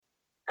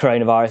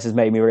coronavirus has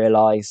made me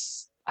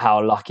realise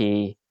how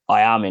lucky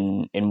I am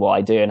in what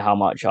I do and how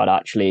much I'd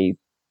actually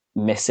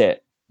miss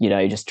it,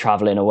 just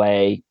travelling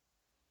away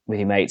with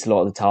your mates a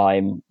lot of the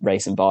time,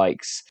 racing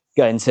bikes,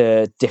 going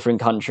to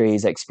different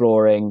countries,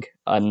 exploring.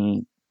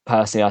 And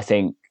personally, I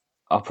think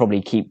I'll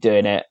probably keep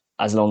doing it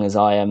as long as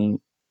I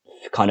am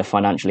kind of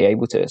financially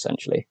able to,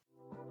 essentially.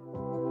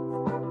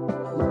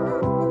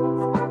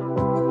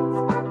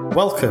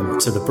 Welcome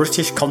to the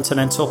British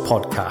Continental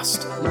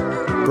Podcast,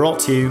 brought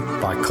to you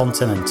by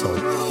Continental.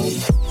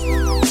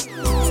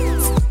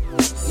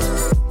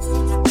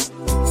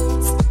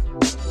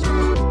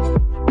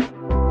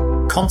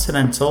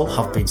 Continental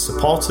have been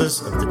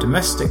supporters of the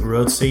domestic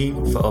road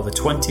scene for over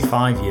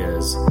 25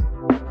 years.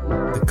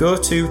 The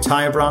go-to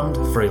tyre brand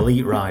for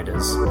elite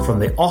riders, from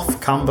the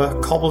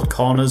off-camber cobbled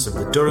corners of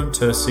the Durham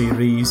Tour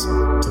Series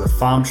to the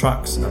farm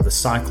tracks of the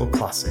Cycle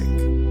Classic.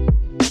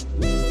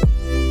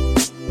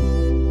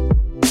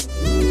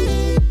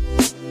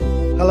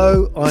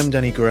 Hello, I'm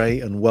Danny Gray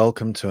and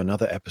welcome to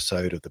another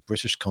episode of the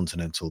British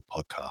Continental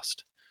Podcast.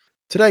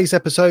 Today's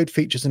episode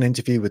features an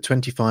interview with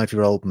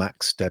 25-year-old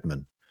Max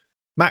Stedman.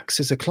 Max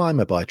is a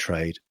climber by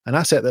trade, an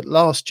asset that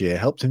last year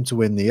helped him to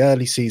win the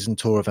early season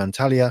Tour of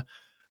Antalya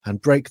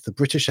and break the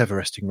British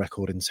Everesting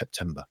record in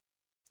September.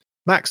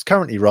 Max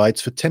currently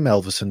rides for Tim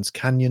Elverson's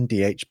Canyon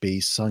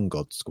DHB Sun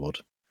God squad.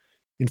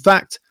 In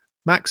fact,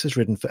 Max has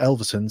ridden for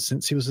Elverson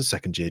since he was a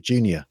second-year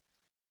junior.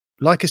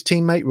 Like his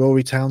teammate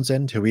Rory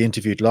Townsend, who we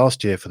interviewed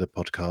last year for the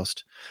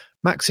podcast,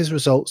 Max's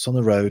results on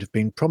the road have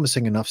been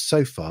promising enough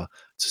so far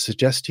to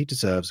suggest he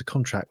deserves a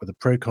contract with a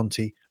Pro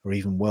Conti or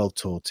even World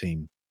Tour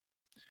team.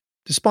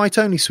 Despite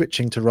only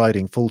switching to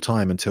riding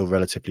full-time until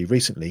relatively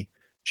recently,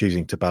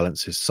 choosing to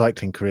balance his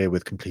cycling career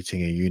with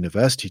completing a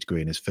university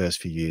degree in his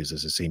first few years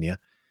as a senior,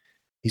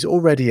 he's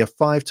already a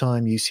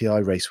 5-time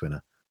UCI race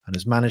winner and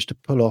has managed to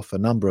pull off a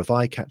number of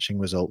eye-catching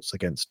results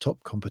against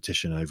top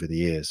competition over the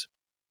years.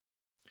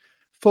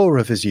 4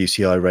 of his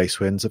UCI race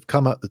wins have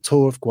come at the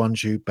Tour of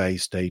Guangzhou Bay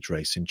stage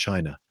race in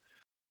China,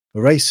 a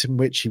race in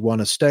which he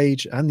won a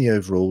stage and the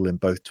overall in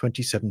both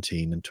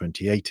 2017 and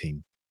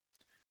 2018.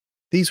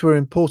 These were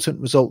important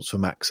results for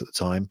Max at the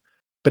time,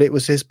 but it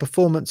was his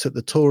performance at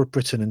the Tour of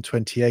Britain in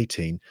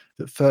 2018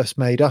 that first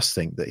made us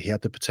think that he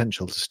had the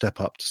potential to step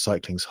up to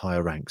cycling's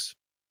higher ranks.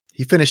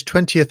 He finished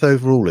 20th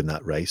overall in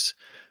that race,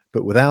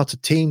 but without a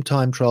team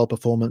time trial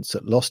performance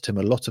that lost him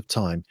a lot of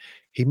time,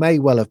 he may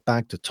well have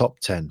bagged a top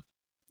 10.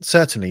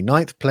 Certainly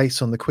 9th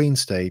place on the Queen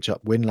stage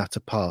up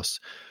Whinlatter Pass,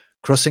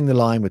 crossing the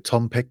line with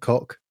Tom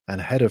Pidcock and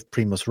ahead of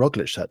Primož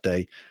Roglič that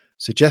day,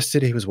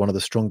 suggested he was one of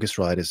the strongest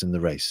riders in the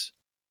race.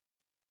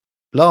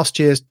 Last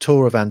year's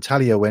Tour of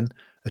Antalya win,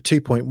 a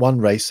 2.1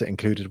 race that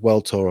included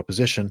World Tour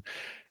opposition,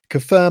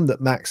 confirmed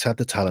that Max had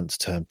the talent to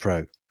turn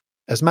pro.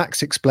 As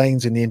Max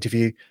explains in the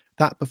interview,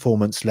 that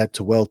performance led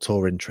to World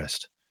Tour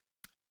interest.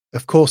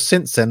 Of course,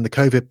 since then, the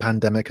COVID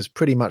pandemic has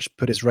pretty much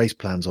put his race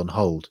plans on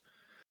hold,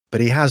 but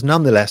he has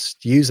nonetheless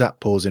used that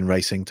pause in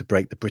racing to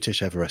break the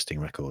British Everesting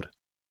record.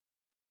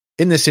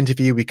 In this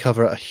interview, we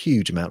cover a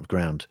huge amount of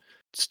ground.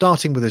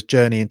 Starting with his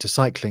journey into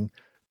cycling,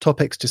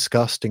 topics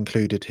discussed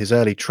included his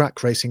early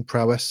track racing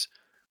prowess,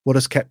 what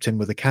has kept him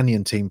with the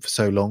Canyon team for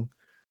so long,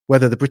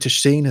 whether the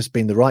British scene has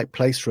been the right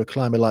place for a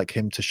climber like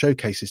him to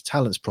showcase his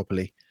talents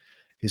properly,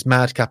 his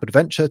madcap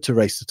adventure to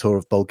race the Tour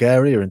of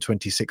Bulgaria in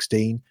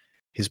 2016,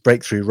 his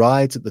breakthrough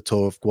rides at the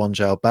Tour of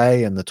Guangzhou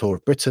Bay and the Tour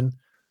of Britain,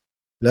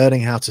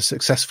 learning how to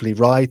successfully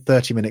ride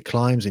 30-minute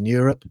climbs in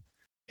Europe,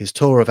 his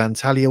Tour of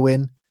Antalya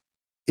win,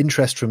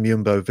 interest from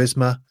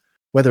Jumbo-Visma,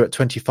 whether at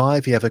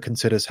 25 he ever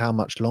considers how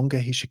much longer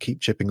he should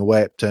keep chipping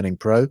away at turning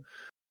pro,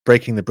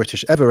 breaking the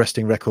British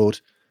Everesting record,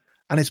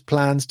 and his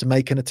plans to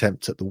make an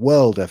attempt at the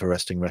World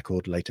Everesting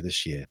record later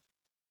this year.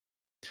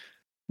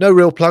 No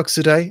real plugs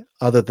today,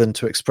 other than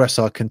to express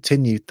our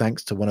continued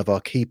thanks to one of our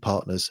key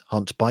partners,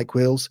 Hunt Bike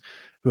Wheels,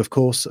 who of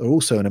course are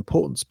also an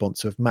important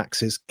sponsor of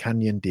Max's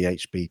Canyon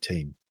DHB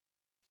team.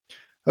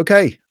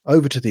 Okay,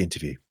 over to the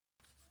interview.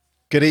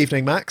 Good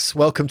evening, Max.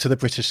 Welcome to the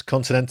British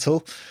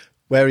Continental.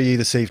 Where are you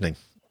this evening?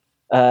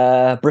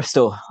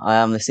 Bristol. I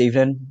am this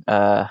evening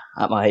at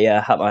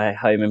my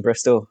home in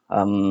Bristol.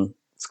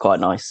 It's quite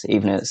nice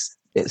evening.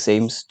 It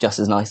seems just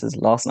as nice as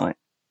last night.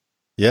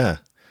 Yeah,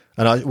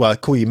 and I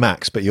call you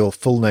Max, but your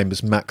full name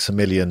is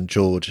Maximilian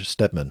George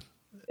Stedman.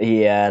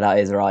 Yeah, that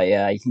is right.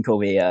 Yeah, you can call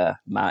me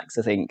Max.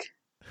 I think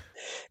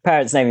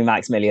parents named me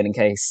Maximilian in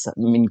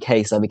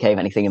case I became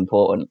anything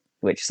important,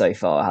 which so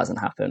far hasn't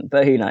happened.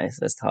 But who knows?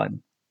 There's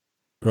time.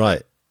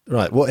 Right.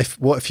 What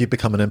if you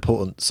become an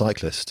important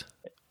cyclist?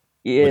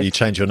 Yeah, will you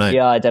change your name?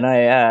 Yeah, I don't know.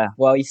 Yeah,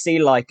 well, you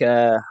see, like,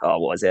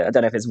 what was it? I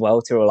don't know if it's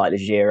Welter or like the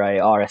Giro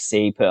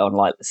RSC put on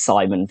like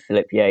Simon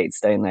Philip Yates,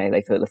 don't they?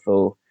 They put the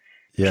full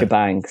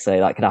shebang, so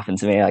that could happen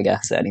to me, I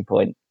guess, at any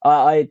point.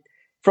 I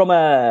from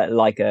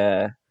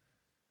a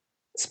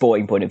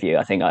sporting point of view,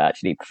 I think I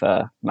actually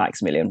prefer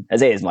Maximilian,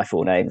 as it is my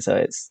full name, so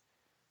it's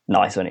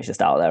nice when it's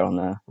just out there on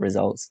the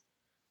results.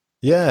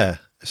 Yeah,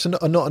 it's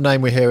not a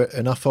name we hear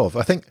enough of.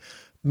 I think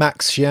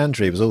Max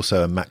Chiandri was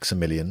also a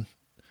Maximilian.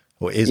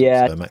 or is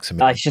Yeah, also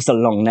Maximilian. it's just a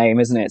long name,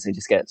 isn't it? So it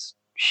just gets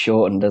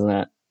shortened, doesn't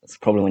it? It's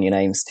probably when your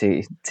name's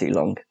too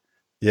long.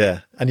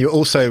 Yeah, and you're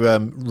also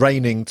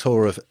reigning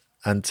Tour of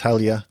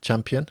Antalya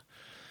champion.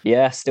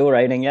 Yeah, still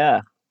reigning.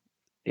 Yeah.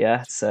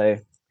 So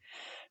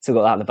still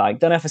got that in the bag.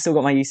 Don't know if I still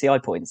got my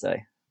UCI points though.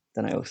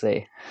 Don't know. We'll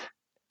see.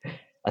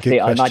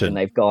 I imagine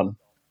they've gone.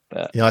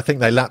 But yeah, I think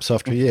they lapse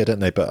after a year, don't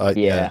they? But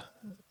yeah,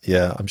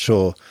 I'm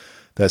sure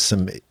there's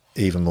some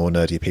even more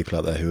nerdy people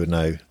out there who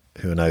know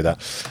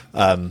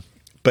that.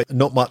 But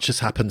not much has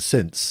happened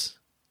since.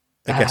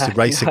 I guess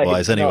racing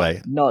wise,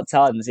 anyway. Not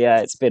tons. Yeah,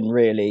 it's been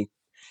really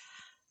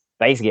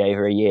basically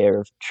over a year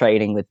of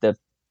training with the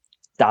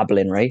dabble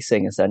in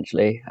racing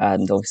essentially,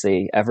 and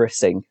obviously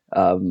Everesting.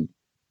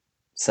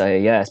 So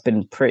yeah, it's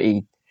been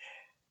pretty.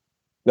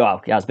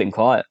 Well, yeah, it's been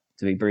quiet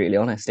to be brutally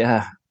honest.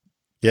 Yeah.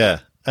 Yeah.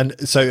 And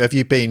so have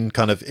you been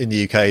kind of in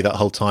the UK that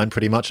whole time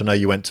pretty much? I know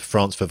you went to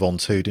France for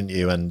Ventoux, didn't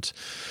you? And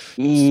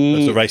there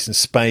was a race in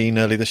Spain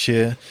early this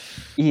year.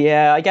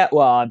 Yeah,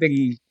 I've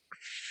been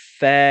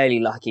fairly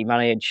lucky.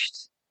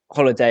 Managed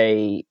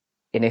holiday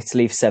in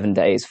Italy for 7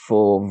 days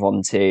for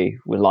Ventoux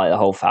with like the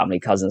whole family,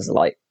 cousins,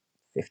 like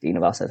 15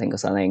 of us, I think, or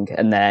something.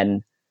 And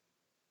then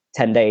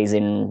 10 days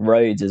in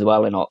Rhodes as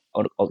well in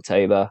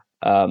October.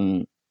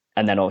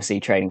 And then obviously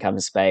training camp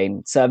in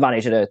Spain. So I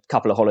managed a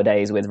couple of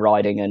holidays with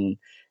riding and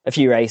a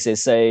few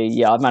races. So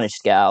yeah, I've managed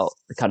to get out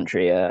the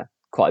country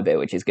quite a bit,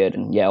 which is good.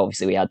 And yeah,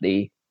 obviously we had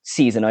the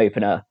season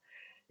opener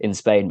in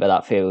Spain, but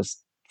that feels,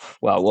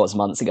 well, it was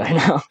months ago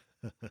now.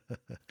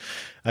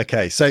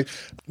 Okay, so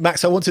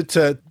Max, I wanted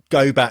to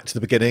go back to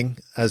the beginning,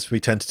 as we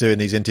tend to do in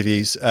these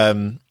interviews,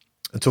 and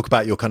talk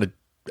about your kind of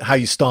how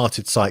you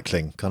started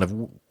cycling, kind of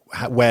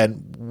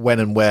when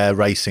and where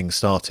racing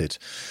started.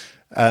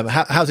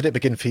 How did it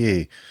begin for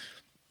you?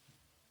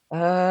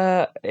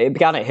 It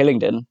began at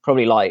Hillingdon,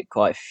 probably like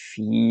quite a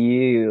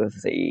few of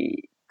the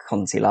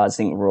Conti lads. I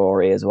think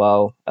Rory as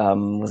well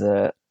was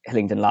a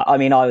Hillingdon lad. I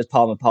mean, I was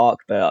Palmer Park,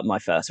 but my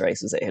first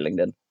race was at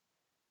Hillingdon.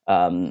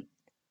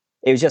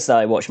 It was just that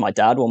I watched my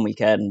dad one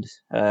weekend,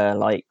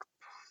 like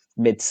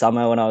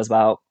midsummer when I was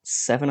about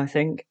 7, I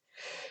think.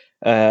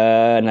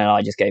 And then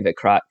I just gave it a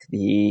crack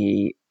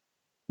the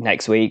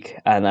next week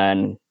and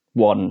then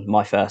won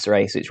my first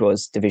race, which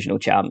was divisional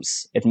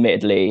champs.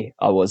 Admittedly,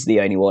 I was the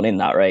only one in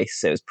that race,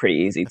 so it was pretty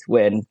easy to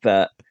win.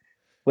 But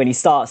when you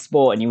start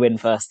sport and you win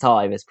first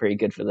time, it's pretty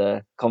good for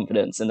the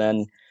confidence. And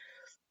then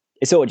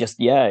it sort of just,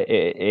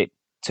 it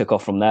took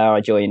off from there.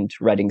 I joined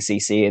Reading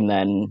CC and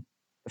then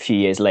a few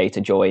years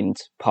later joined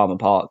Palmer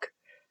Park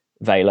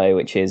Velo,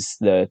 which is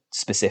the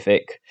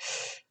specific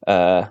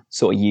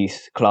sort of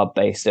youth club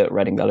based at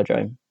Reading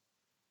Velodrome.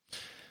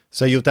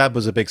 So your dad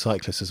was a big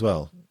cyclist as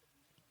well?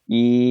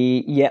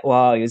 Yeah,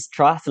 well, he was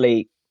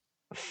triathlete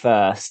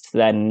first,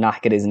 then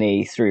knackered his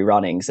knee through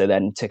running, so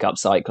then took up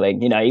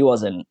cycling. You know, he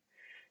wasn't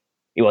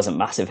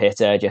massive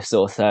hitter, just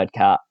sort of third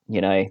cat,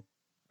 you know,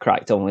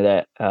 cracked on with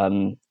it.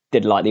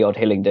 Did like the odd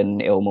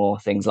Hillingdon,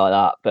 Ilmore, things like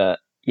that. But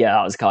yeah,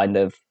 that was kind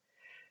of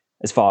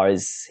as far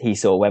as he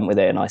sort of went with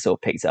it, and I sort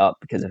of picked it up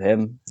because of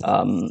him.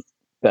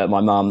 But my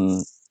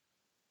mum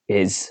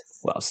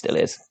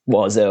still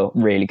was a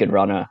really good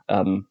runner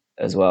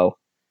as well.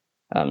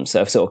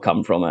 So I've sort of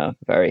come from a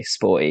very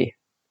sporty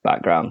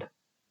background.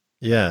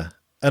 Yeah.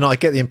 And I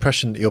get the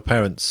impression that your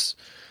parents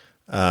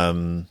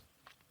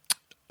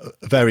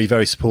very,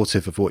 very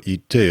supportive of what you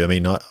do. I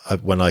mean,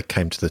 when I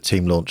came to the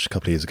team launch a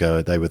couple of years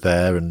ago, they were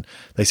there and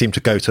they seem to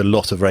go to a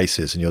lot of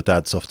races, and your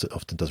dad's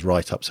often does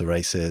write-ups of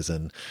races,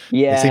 and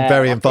they seem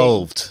very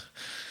involved.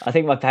 I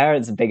think my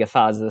parents are bigger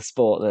fans of the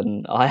sport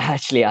than I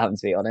actually am,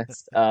 to be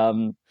honest.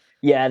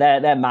 Yeah,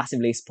 they're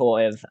massively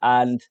supportive,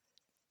 and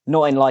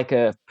not in like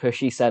a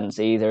pushy sense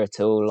either at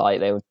all.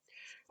 Like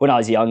when I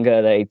was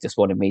younger, they just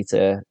wanted me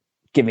to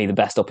give me the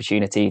best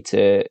opportunity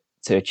to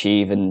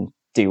achieve and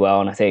do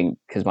well. And I think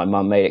because my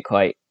mum made it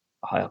quite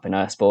high up in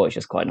her sport, it's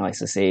just quite nice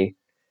to see,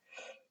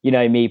 you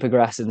know, me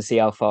progress and see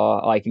how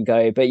far I can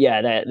go. But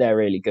yeah, they're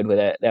really good with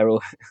it. They're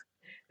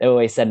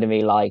always sending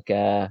me like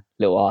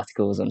little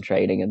articles on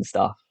training and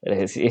stuff.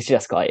 It's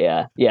just quite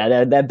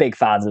they're big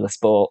fans of the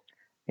sport,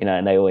 you know,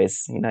 and they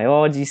always, you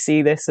know, oh, did you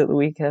see this at the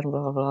weekend?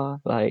 Blah blah.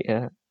 Like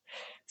yeah.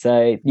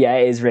 So yeah,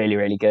 it is really,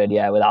 really good.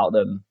 Yeah, without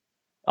them,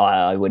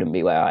 I wouldn't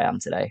be where I am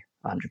today,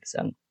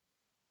 100%.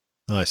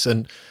 Nice.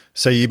 And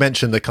so you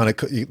mentioned the kind of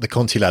the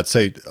Conti lad.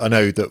 So I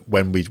know that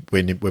when we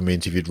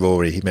interviewed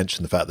Rory, he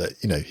mentioned the fact that,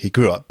 you know, he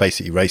grew up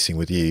basically racing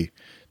with you,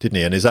 didn't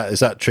he? And is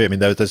that true? I mean,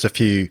 there's a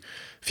few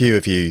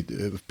of you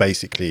who've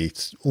basically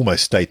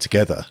almost stayed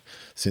together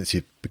since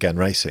you began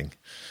racing.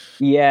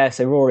 Yeah.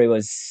 So Rory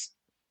was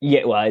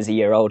he's a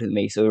year older than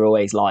me, so we were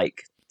always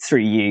like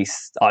through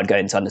youth. I'd go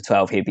into under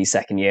 12, he'd be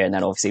second year, and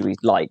then obviously we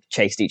like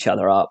chased each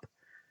other up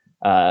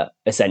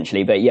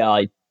essentially. But yeah,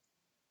 I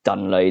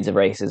done loads of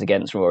races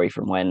against Rory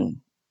from when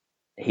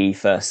he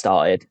first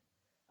started.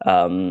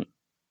 So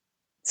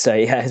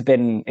yeah, it's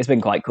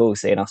been quite cool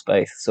seeing us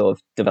both sort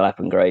of develop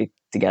and grow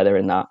together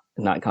in that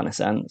kind of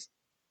sense.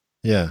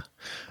 Yeah.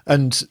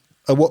 And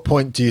at what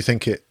point do you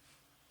think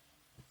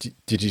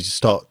did you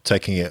start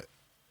taking it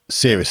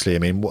seriously? I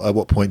mean, at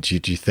what point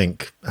do you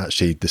think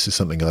actually this is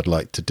something I'd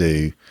like to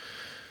do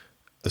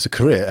as a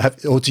career?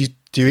 Or do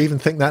you even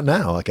think that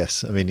now? I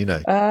guess. I mean, you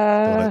know,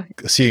 I don't want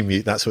to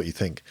assume that's what you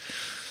think.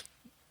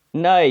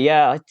 No,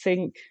 yeah, I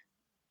think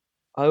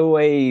I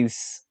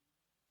always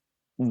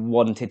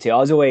wanted to. It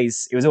was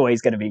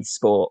always going to be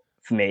sport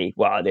for me.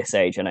 Well, at this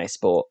age, I know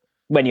sport.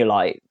 When you're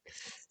like,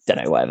 don't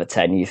know, whatever,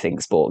 10, you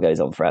think sport goes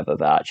on forever,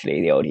 but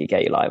actually, the older you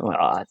get, you're like,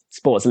 well,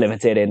 sport's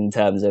limited in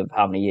terms of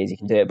how many years you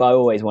can do it. But I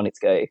always wanted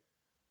to go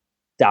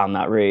down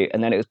that route.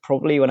 And then it was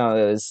probably when I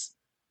was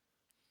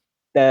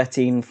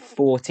 13,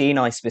 14,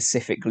 I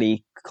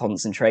specifically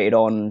concentrated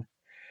on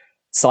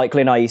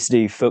cycling. I used to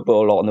do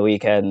football a lot on the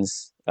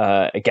weekends.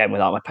 Again,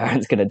 without my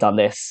parents could have done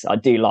this.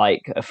 I'd do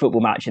like a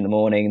football match in the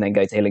morning and then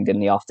go to Hillingdon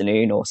in the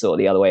afternoon, or sort of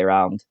the other way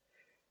around,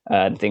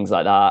 and things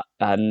like that.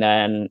 And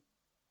then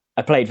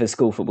I played for the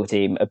school football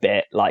team a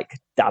bit, like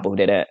dabbled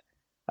in it.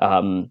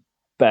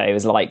 But it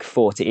was like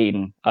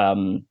 14.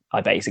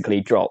 I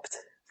basically dropped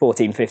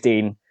 14,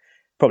 15,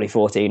 probably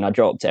 14. I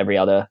dropped every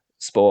other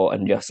sport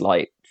and just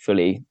like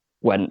fully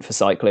went for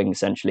cycling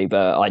essentially.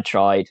 But I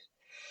tried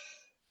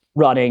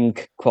running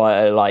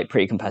quite like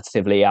pretty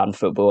competitively and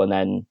football, and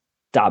then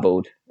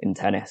dabbled in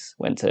tennis,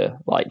 went to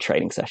like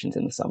training sessions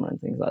in the summer and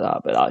things like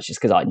that. But that's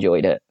just because I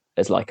enjoyed it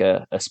as like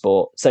a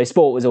sport. So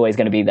sport was always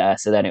going to be there.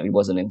 So then it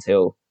wasn't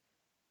until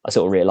I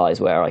sort of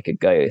realised where I could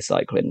go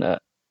cycling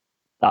that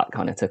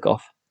kind of took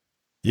off.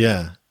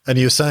 Yeah. And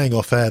you were saying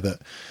off air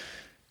that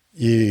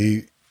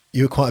you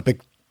were quite a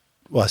big,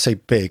 well, I say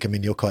big, I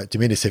mean, you're quite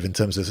diminutive in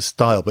terms of the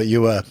style, but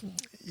you were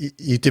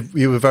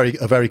a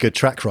very good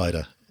track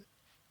rider.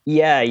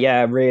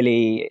 Yeah,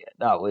 really.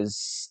 That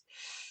was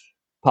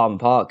Palmer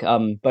Park.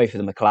 Both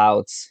of the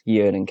McLeods,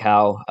 Ewan and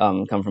Cal,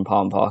 come from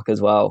Palmer Park as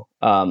well.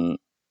 And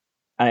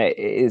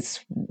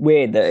it's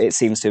weird that it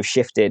seems to have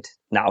shifted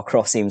now.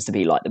 Cross seems to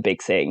be like the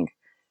big thing,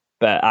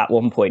 but at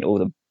one point, all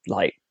the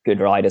like good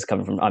riders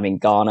coming from, I mean,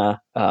 Garner,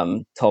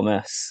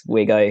 Thomas,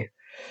 Wigo,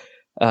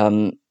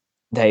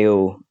 they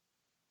all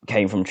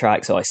came from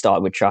track. So I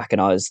started with track, and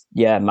I was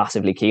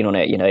massively keen on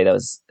it. You know,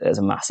 there's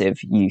a massive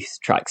youth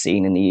track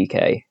scene in the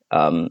UK,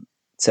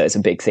 so it's a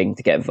big thing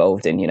to get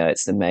involved in. You know,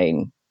 it's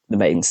the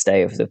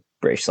mainstay of the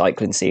British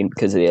cycling scene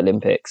because of the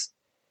Olympics.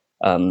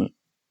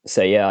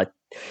 So yeah, I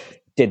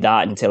did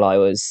that until I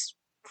was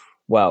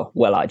well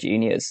out of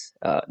juniors.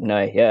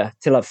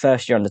 Till our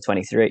first year under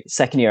 23,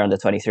 second year under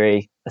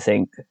 23, I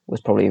think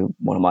was probably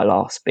one of my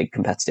last big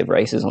competitive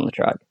races on the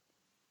track.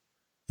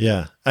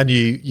 Yeah, and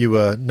you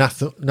were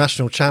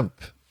national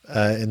champ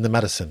in the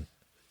Madison.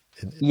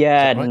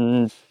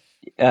 Right?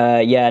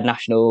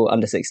 National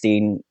under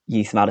 16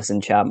 youth Madison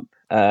champ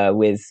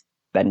with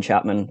Ben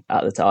Chapman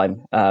at the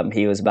time.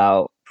 He was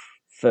about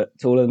foot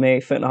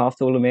and a half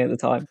taller than me at the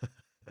time.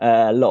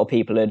 A lot of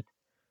people had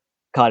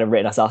kind of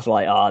written us off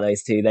like,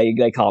 those two,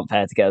 they can't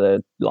pair together,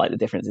 like the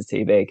difference is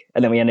too big.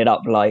 And then we ended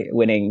up like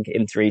winning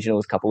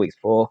inter-regionals a couple of weeks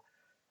before,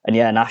 and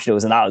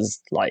nationals, and that was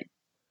like,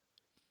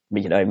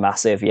 you know,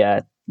 massive.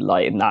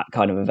 Like in that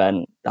kind of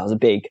event, that was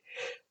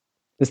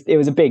it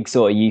was a big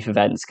sort of youth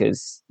events,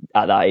 because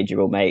at that age you're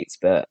all mates,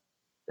 but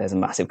there's a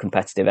massive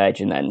competitive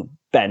edge. And then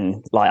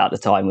Ben, like at the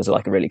time, was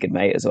like a really good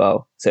mate as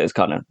well, so it was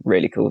kind of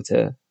really cool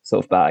to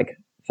sort of bag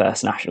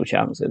first national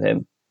champs with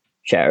him,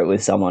 share it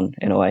with someone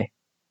in a way.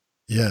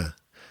 Yeah.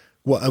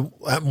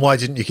 Why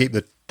didn't you keep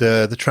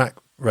the track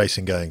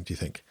racing going, do you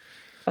think?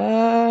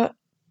 I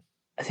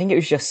think it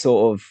was just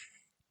sort of,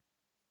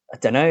 I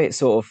don't know, it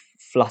sort of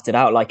fluttered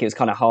out. Like it was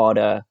kind of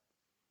harder.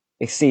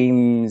 It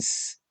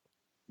seems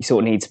you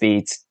sort of need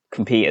to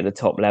compete at the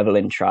top level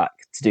in track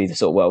to do the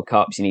sort of World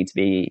Cups. You need to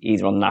be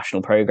either on the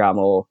national programme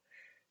or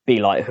be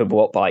like Hub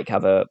Watt Bike,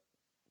 have a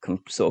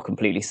sort of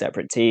completely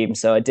separate team.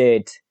 So I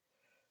did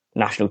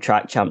national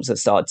track champs that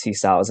started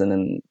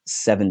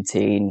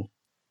 2017.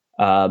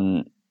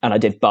 And I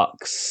did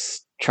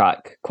Bucks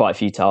track quite a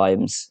few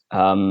times,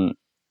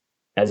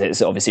 as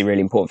it's obviously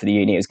really important for the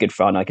uni. It was good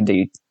fun. I could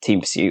do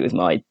team pursuit with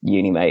my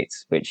uni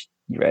mates, which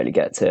you rarely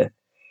get to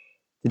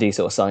do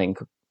sort of something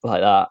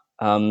like that.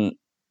 And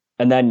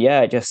then,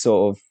 just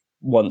sort of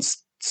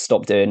once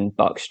stopped doing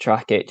Bucks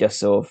track, it just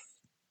sort of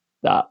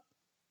that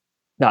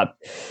don't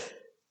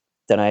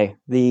know,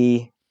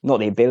 not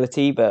the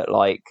ability, but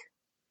like,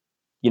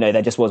 you know,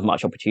 there just wasn't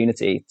much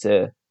opportunity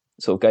to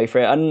sort of go for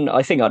it. And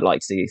I think I'd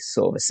like to do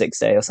sort of a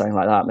 6-day or something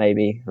like that,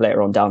 maybe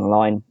later on down the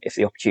line if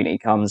the opportunity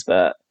comes.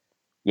 But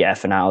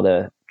for now,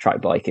 the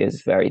track bike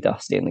is very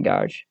dusty in the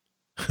garage.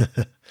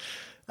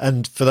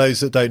 And for those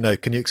that don't know,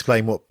 can you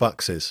explain what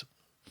Bucks is?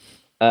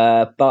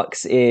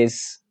 Bucks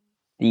is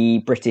the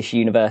British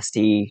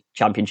University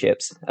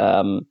Championships.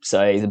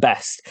 So the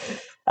best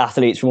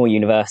athletes from all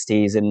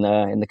universities in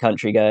the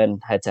country going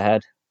head to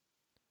head.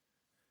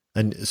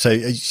 And so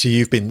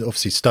you've been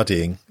obviously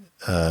studying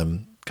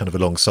kind of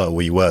alongside,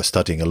 or you were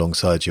studying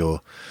alongside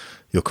your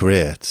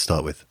career to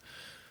start with.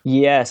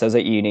 Yeah, so I was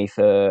at uni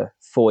for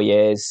 4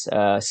 years,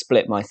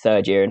 split my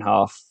third year in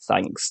half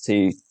thanks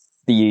to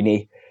the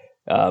uni.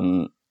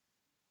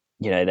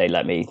 You know, they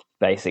let me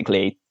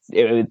basically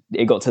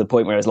it got to the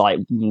point where it was like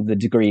the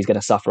degree is going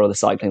to suffer or the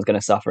cycling is going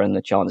to suffer, and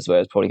the chances were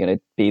it's probably going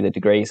to be the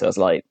degree. So I was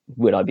like,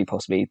 would I be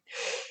possibly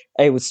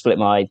able to split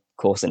my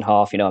course in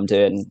half? I'm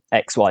doing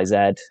X, Y, Z,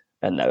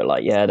 and they were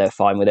like, yeah, they're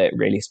fine with it,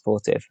 really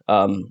supportive.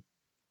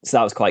 So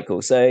that was quite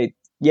cool. So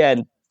yeah,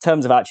 in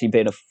terms of actually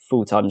being a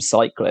full-time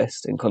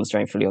cyclist and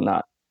concentrating fully on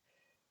that,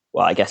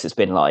 well, I guess it's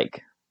been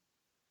like,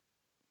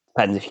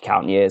 depends if you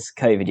count years.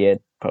 COVID year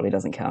probably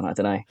doesn't count, I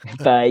don't know.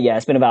 But yeah,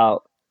 it's been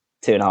about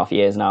 2.5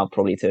 years now,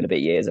 probably 2 and a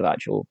bit years of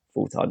actual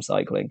full-time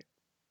cycling.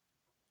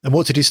 And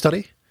what did you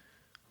study?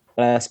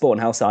 Sport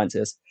and health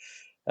sciences.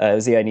 It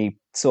was the only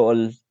sort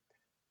of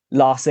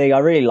last thing. I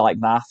really like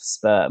maths,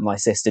 but my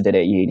sister did it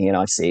at uni and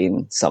I've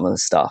seen some of the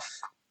stuff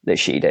that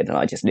she did and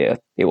I just knew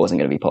it wasn't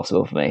going to be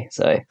possible for me.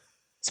 So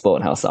sport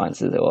and health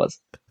sciences it was.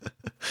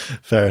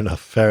 Fair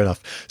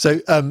enough. So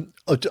I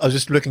was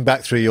just looking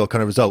back through your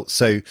kind of results.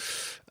 So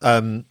I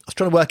was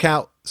trying to work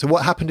out, so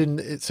what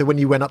happened so when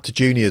you went up to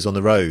juniors on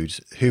the road,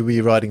 who were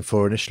you riding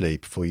for initially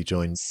before you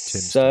joined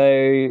Tim's?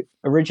 So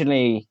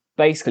originally,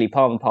 basically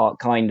Palmer Park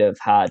kind of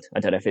had, I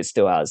don't know if it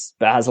still has,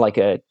 but it has like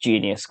a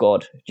junior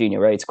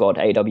road squad,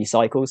 AW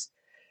Cycles,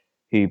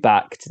 who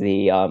backed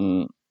the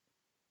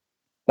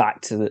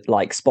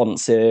like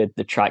sponsored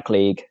the track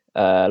league,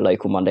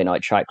 local Monday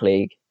night track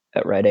league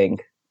at Reading.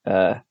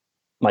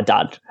 My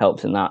dad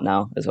helps in that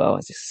now as well.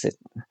 It's just a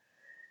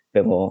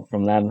bit more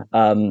from them.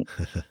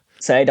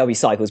 So AW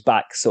Cycles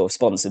back sort of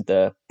sponsored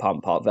the Palmer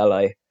Park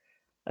Velo,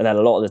 and then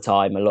a lot of the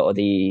time, a lot of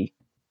the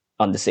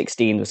under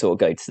 16 would sort of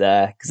go to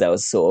there because there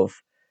was sort of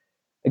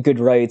a good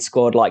road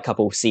squad, like a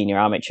couple senior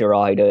amateur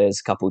riders,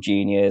 a couple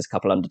juniors, a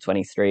couple under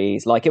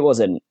 23s. Like it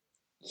wasn't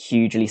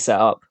hugely set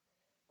up.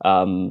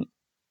 You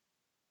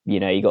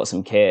got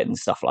some kit and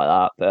stuff like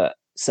that. But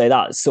so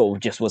that sort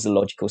of just was a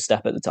logical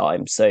step at the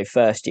time. So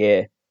first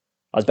year,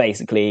 I was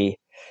basically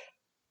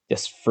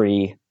just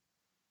free,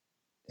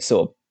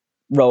 sort of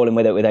rolling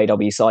with it with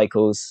AW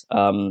Cycles,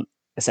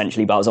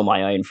 essentially. But I was on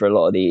my own for a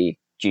lot of the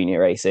junior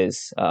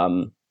races,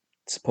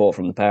 support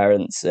from the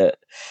parents at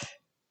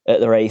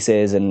the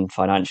races and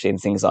financially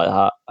and things like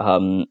that.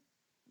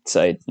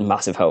 So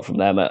massive help from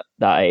them at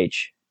that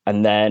age.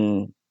 And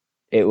then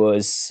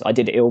I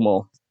did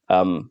Ilmore,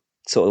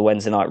 sort of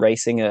Wednesday night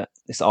racing at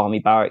this army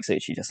barracks,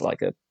 literally just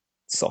like a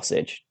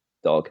sausage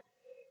dog.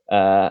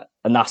 And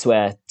that's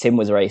where Tim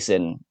was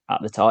racing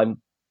at the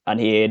time. And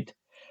he had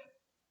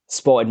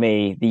spotted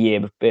me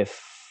 2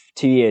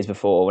 years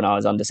before when I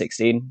was under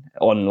 16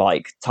 on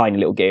like tiny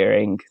little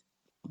gearing,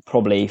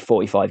 probably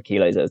 45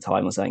 kilos at the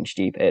time or something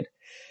stupid,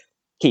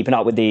 keeping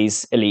up with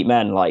these elite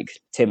men like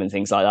Tim and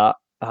things like that.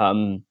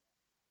 And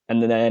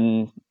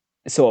then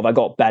sort of I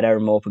got better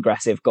and more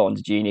progressive, got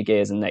into junior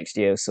gears, and next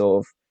year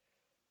sort of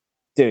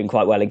doing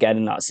quite well again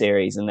in that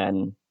series. And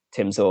then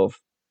Tim sort of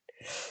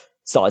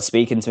started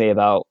speaking to me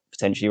about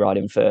potentially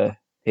riding for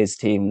his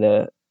team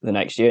the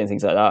next year and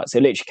things like that. So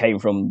it literally came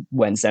from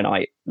Wednesday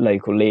night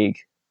local league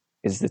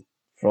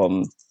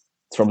from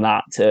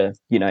that to,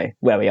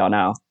 where we are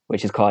now,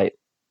 which is quite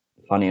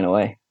funny in a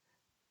way.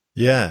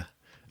 Yeah.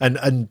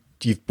 And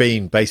you've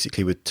been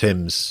basically with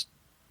Tim's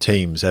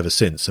teams ever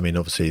since. I mean,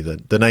 obviously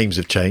the names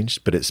have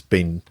changed, but it's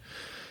been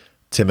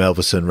Tim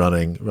Elverson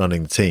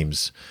running the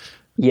teams.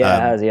 Yeah,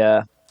 it has,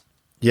 yeah.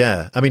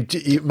 Yeah. I mean,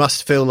 you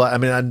must feel like, I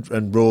mean,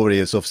 and Rory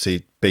has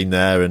obviously been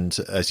there, and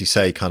as you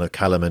say, kind of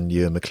Callum and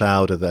Ewan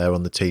McLeod are there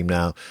on the team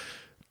now.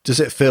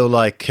 Does it feel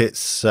like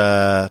it's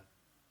kind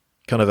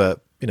of a,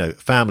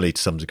 family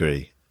to some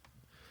degree?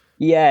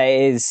 Yeah,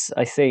 it is.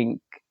 I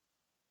think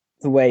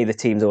the way the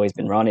team's always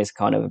been run is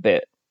kind of a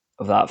bit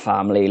of that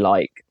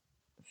family-like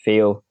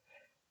feel,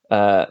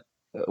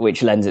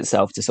 which lends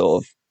itself to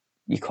sort of,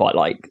 you quite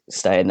like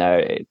staying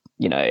there.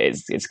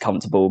 It's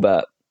comfortable,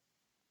 but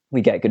we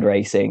get good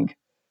racing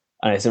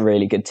and it's a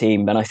really good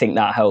team. And I think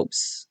that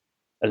helps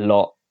a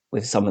lot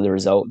with some of the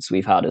results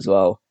we've had as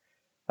well.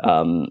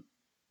 The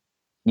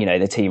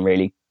team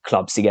really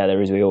clubs together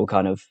as we all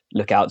kind of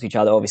look out to each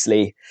other.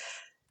 Obviously,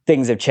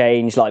 things have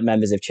changed, like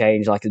members have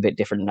changed, like a bit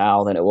different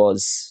now than it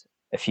was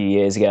a few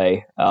years ago,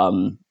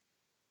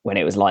 when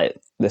it was like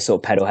the sort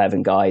of pedal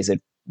heaven guys had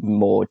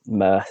more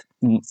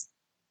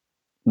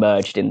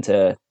merged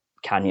into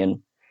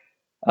Canyon,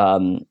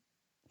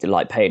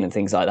 like Payne and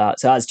things like that.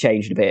 So it has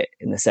changed a bit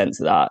in the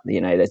sense of that,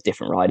 there's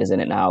different riders in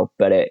it now,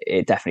 but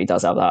it definitely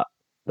does have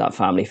that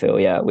family feel,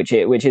 yeah, which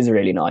is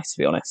really nice,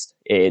 to be honest.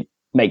 It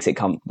makes it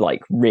come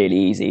like really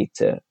easy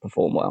to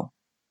perform well.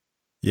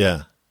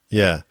 Yeah.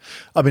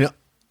 I mean,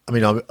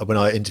 when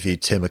I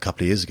interviewed Tim a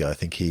couple of years ago, I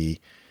think he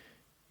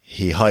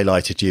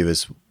highlighted you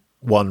as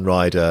one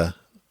rider,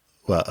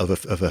 well,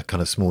 of a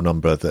kind of small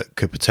number that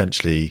could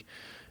potentially,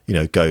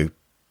 go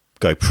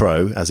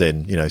pro, as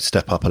in,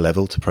 step up a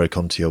level to Pro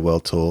Conti or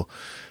World Tour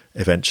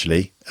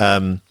eventually.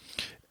 I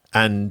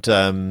had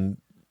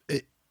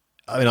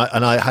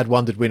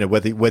wondered,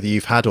 whether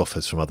you've had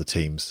offers from other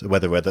teams,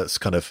 whether that's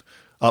kind of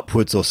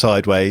upwards or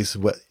sideways.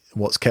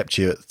 What's kept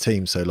you at the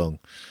team so long?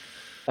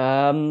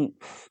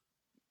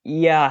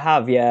 Yeah, I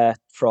have. Yeah,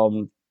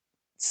 from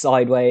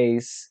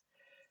sideways.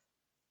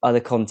 other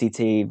Conti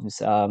teams.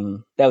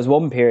 There was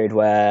one period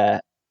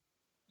where,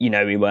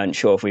 we weren't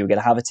sure if we were going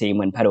to have a team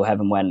when Pedal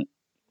Heaven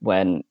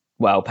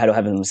well, Pedal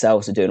Heaven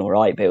themselves were doing all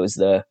right, but it was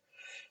the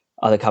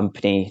other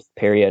company,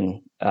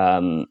 Pyrion,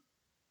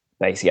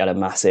 basically had a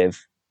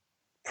massive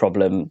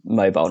problem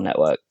mobile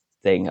network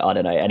thing. I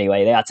don't know.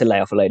 Anyway, they had to lay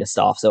off a load of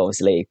staff, so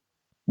obviously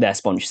their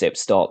sponsorship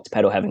stopped.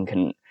 Pedal Heaven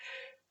couldn't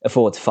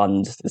afford to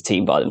fund the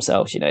team by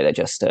themselves. They're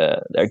just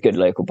they're a good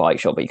local bike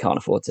shop, but you can't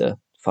afford to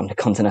fund a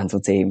continental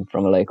team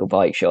from a local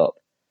bike shop.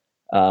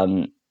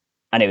 And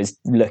it was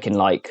looking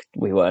like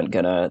we weren't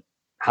going to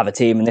have a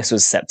team. And this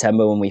was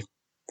September when we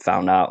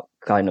found out,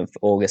 kind of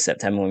August,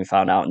 September when we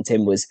found out, and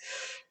Tim was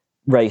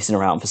racing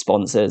around for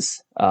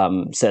sponsors.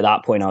 So at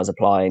that point I was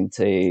applying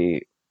to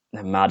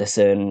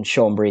Madison,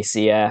 Chambéry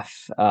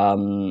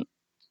CF,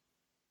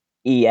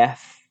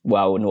 EF,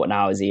 well, what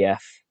now is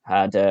EF,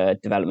 had a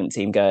development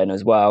team going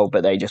as well,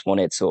 but they just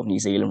wanted sort of New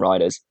Zealand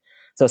riders.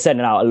 So I was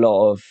sending out a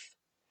lot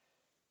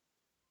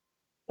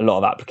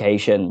of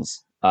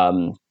applications,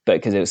 but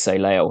because it was so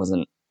late, I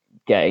wasn't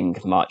getting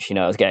much.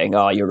 I was getting,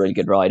 "Oh, you're a really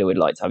good rider, we'd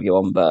like to have you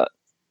on, but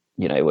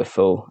we're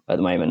full at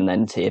the moment." And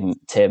then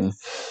Tim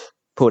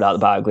pulled out the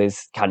bag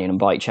with Canyon and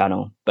Bike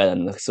Channel, but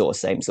then the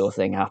same sort of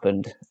thing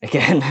happened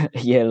again a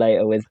year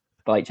later with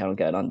Bike Channel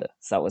going under.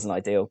 So that wasn't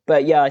ideal.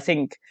 But yeah, I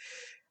think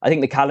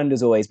the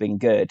calendar's always been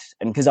good.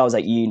 And because I was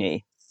at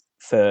uni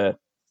for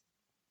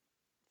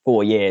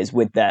 4 years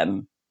with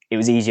them, it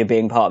was easier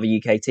being part of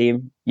a UK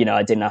team.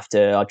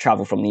 I'd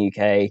travel from the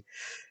UK,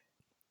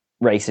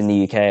 race in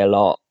the UK a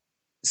lot.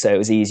 So it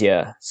was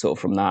easier sort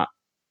of from that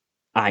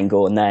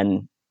angle. And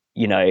then,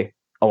 I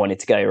wanted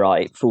to go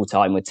right full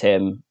time with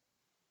Tim,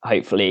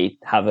 hopefully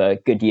have a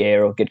good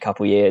year or good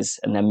couple of years,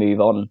 and then move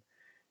on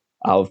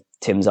out of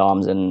Tim's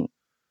arms and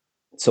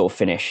sort of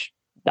finish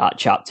that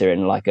chapter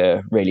in like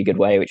a really good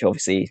way, which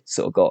obviously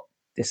sort of got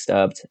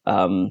disturbed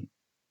a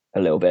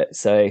little bit.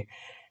 So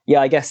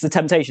yeah, I guess the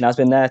temptation has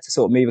been there to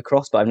sort of move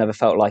across, but I've never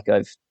felt like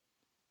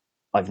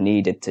I've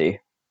needed to.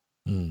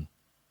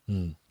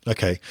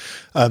 Okay.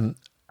 And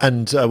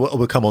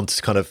we'll come on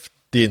to kind of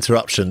the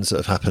interruptions that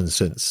have happened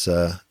since,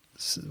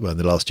 in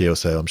the last year or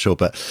so, I'm sure.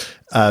 But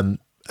and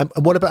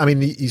what about,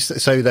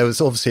 so there was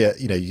obviously,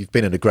 you've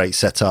been in a great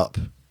setup.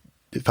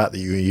 The fact that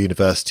your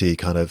university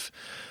kind of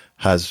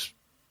has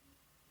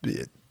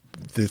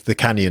the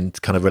Canyon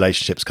kind of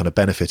relationships kind of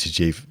benefited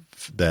you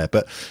there.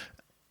 But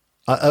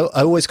I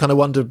always kind of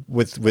wonder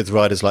with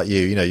riders like you,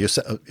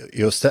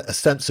 you're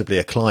ostensibly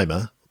a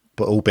climber,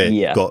 but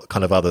albeit got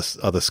kind of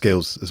other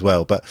skills as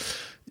well. But,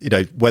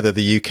 whether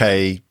the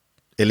UK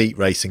elite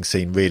racing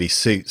scene really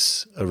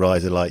suits a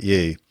rider like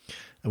you,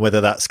 and whether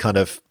that's kind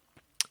of,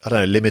 I don't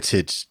know,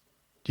 limited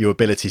your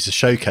ability to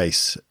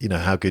showcase,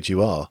 how good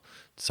you are.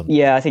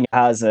 Yeah, I think it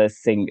has. A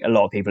thing a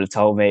lot of people have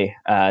told me,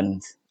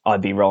 and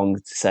I'd be wrong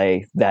to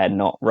say they're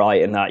not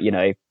right in that,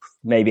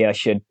 maybe I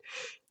should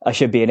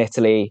be in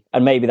Italy,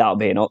 and maybe that'll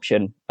be an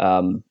option.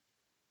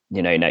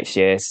 Next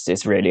year,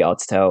 it's really hard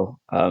to tell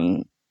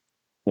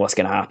what's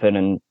going to happen,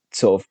 and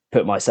sort of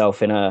put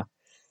myself in a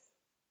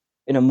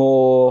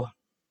more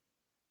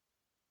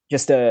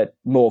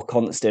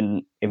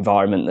constant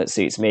environment that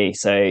suits me.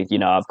 So,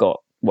 I've got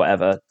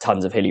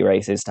tons of hilly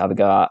races to have a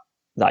go at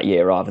that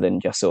year, rather than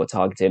just sort of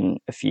targeting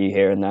a few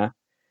here and there.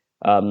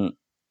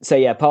 So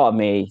yeah, part of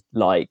me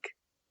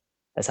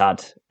has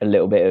had a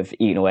little bit of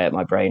eating away at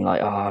my brain,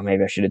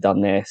 maybe I should have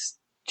done this,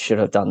 should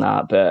have done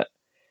that. But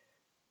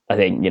I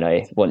think,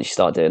 once you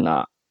start doing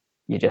that,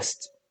 you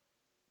just,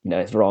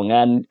 it's wrong.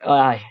 And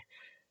I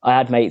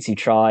had mates who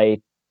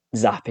tried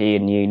Zappi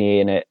in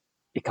uni, and it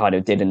kind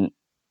of didn't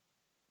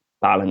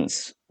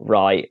balance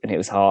right, and it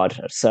was hard.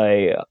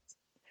 So,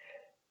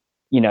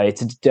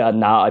 to done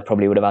that, I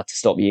probably would have had to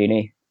stop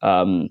uni,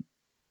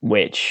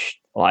 which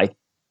I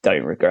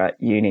don't regret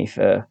uni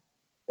for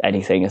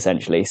anything,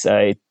 essentially.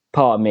 So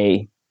part of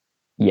me,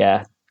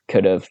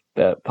 could have,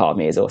 but part of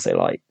me is also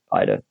I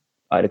had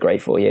a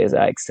great 4 years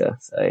at Exeter.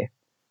 So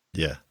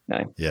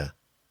no. Yeah.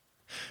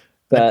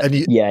 But and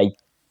you,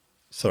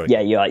 sorry.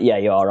 Yeah,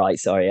 you are right.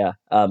 Sorry. Yeah.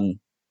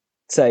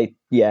 So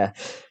yeah,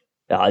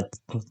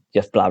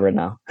 just blabbering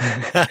now.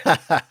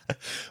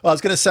 Well, I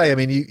was going to say,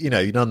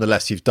 you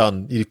nonetheless, you've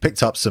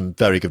picked up some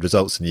very good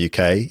results in the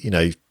UK,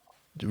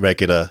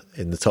 regular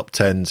in the top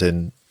tens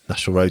in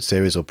National Road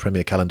Series or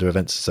Premier Calendar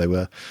events, as they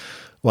were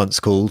once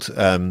called.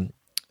 And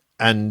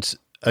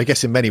I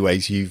guess in many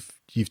ways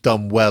you've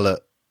done well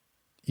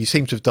you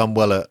seem to have done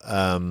well at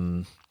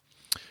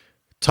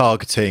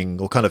targeting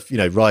or kind of,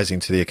 rising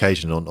to the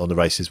occasion on the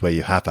races where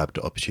you have had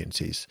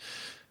opportunities.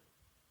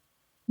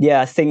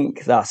 Yeah, I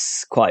think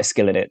that's quite a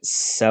skill in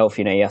itself.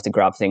 You have to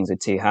grab things with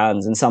two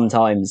hands. And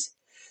sometimes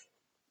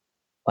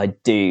I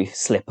do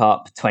slip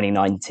up.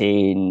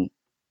 2019,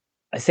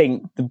 I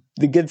think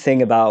the good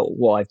thing about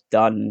what I've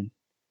done,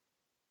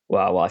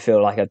 well, what I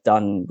feel like I've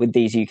done with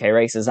these UK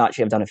races,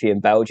 actually I've done a few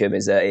in Belgium,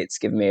 is that it's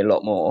given me a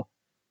lot more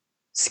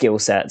skill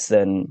sets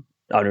than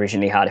I'd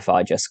originally had if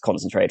I just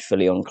concentrated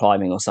fully on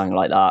climbing or something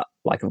like that.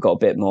 I've got a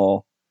bit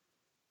more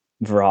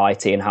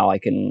variety in how I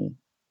can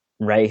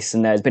race.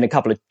 And there's been a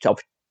couple of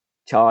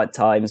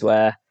times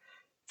where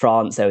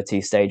France, there were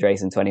 2 stage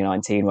races in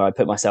 2019 where I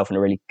put myself in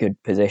a really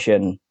good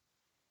position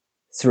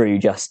through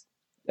just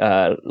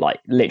like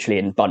literally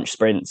in bunch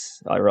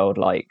sprints. I rolled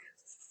like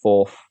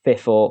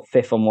fifth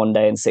on one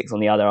day and 6th on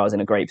the other. I was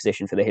in a great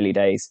position for the hilly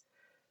days.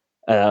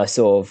 I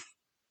sort of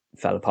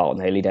fell apart on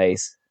the hilly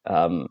days.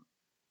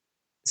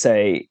 So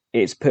I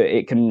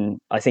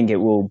think it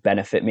will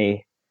benefit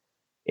me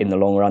in the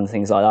long run,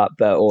 things like that.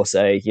 But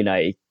also, you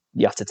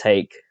have to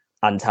take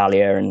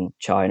Antalya and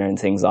China and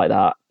things like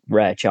that,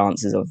 rare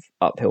chances of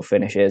uphill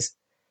finishes.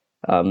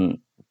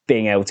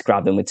 Being able to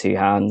grab them with 2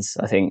 hands,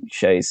 I think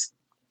shows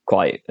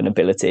quite an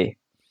ability,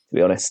 to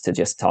be honest, to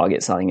just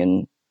target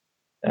something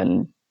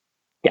and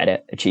get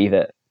it, achieve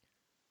it.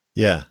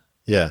 Yeah.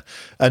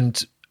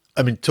 And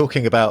I mean,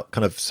 talking about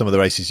kind of some of the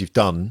races you've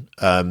done,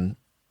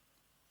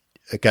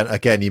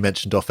 again, you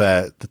mentioned off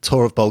air the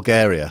Tour of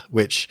Bulgaria,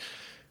 which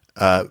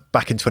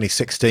back in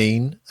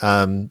 2016,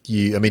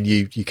 you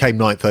came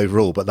 9th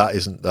overall, but that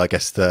isn't, I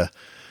guess, the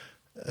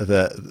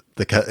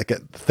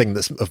thing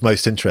that's of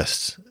most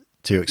interest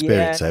to your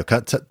experience. Yeah.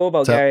 So, Tour of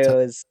Bulgaria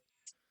was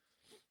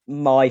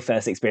my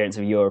first experience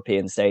of a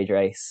European stage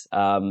race.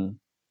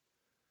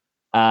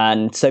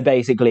 And so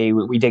basically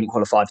we didn't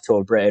qualify for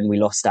Tour of Britain. We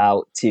lost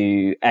out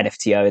to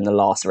NFTO in the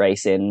last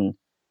race in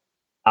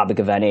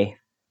Abergavenny.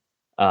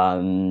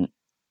 So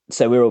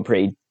we were all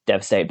pretty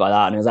devastated by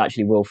that. And it was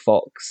actually Will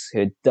Fox who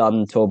had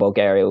done Tour of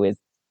Bulgaria with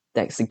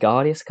Dexter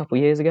Guardius a couple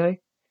of years ago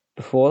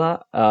before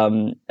that.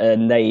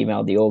 And they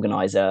emailed the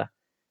organizer,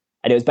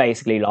 and it was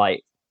basically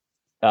like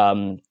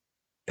Pedal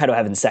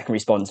Heaven's secondary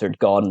sponsor had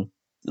gone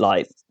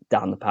like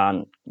down the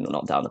pan,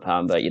 not down the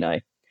pan, but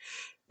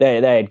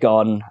they had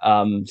gone.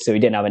 So we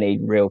didn't have any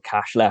real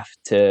cash left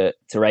to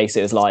race.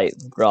 It was like,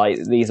 right,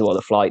 these are what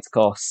the flights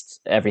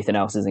cost. Everything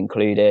else is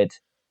included.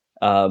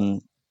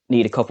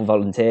 Need a couple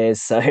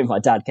volunteers. So my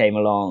dad came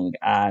along,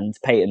 and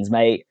Peyton's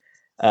mate,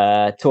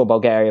 Tour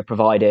Bulgaria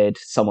provided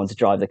someone to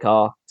drive the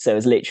car. So it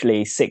was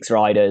literally 6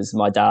 riders,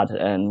 my dad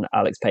and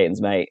Alex,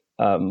 Peyton's mate,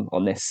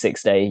 on this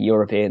 6-day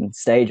European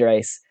stage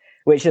race,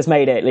 which just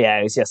made it, it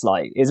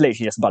was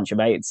literally just a bunch of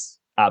mates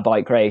at a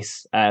bike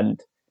race. And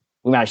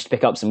we managed to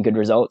pick up some good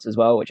results as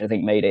well, which I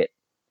think made it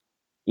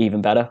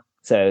even better.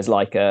 So it was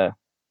like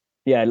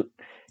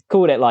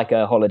called it like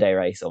a holiday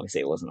race.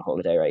 Obviously it wasn't a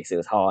holiday race, it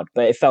was hard,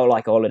 but it felt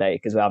like a holiday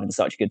because we're having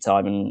such a good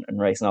time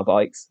and racing our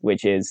bikes,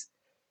 which is,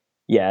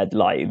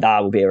 like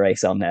that will be a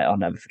race I'll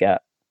never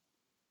forget.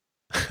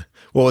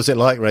 What was it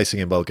like racing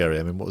in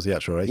Bulgaria? I mean, what was the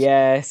actual race?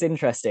 Yeah, it's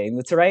interesting.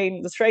 The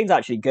terrain's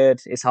actually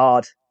good. It's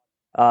hard.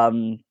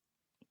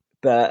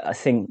 But I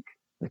think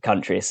the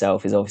country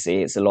itself is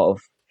it's a lot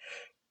of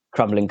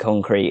crumbling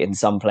concrete in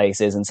some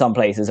places, and some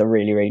places are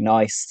really, really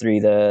nice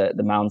through the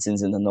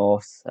mountains in the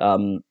north.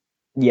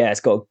 It's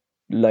got a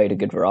load of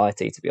good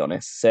variety, to be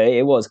honest. So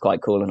it was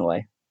quite cool in a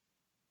way.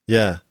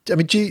 Yeah.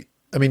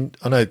 I mean,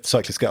 I know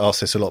cyclists get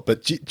asked this a lot,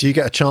 but do you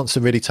get a chance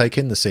to really take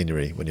in the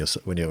scenery when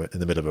you're in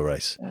the middle of a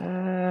race?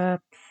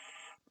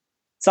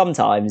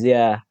 Sometimes,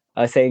 yeah.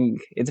 I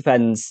think it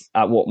depends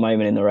at what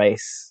moment in the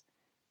race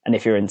and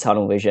if you're in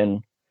tunnel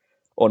vision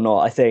or not.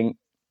 I think,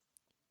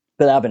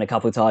 but there have been a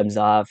couple of times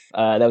I have.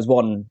 There was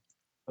one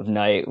of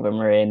note when we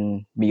were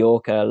in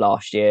Mallorca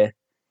last year,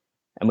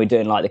 and we're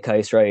doing like the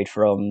coast road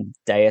from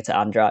Dea to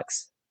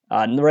Andrax.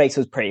 And the race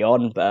was pretty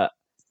on, but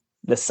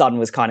the sun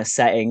was kind of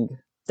setting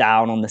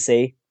down on the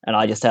sea. And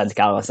I just turned to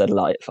Callum, I said,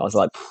 look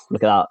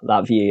at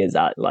that view. Is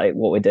that like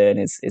what we're doing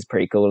is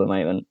pretty cool at the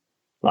moment.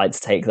 Like to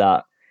take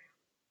that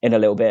in a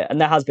little bit.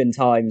 And there has been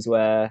times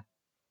where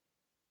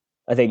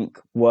I think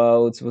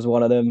Worlds was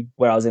one of them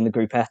where I was in the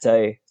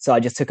gruppetto. So I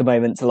just took a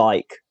moment to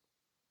like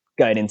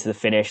going into the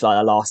finish, like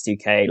the last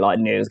 2K, like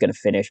knew it was going to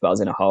finish, but I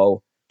was in a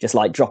hole. Just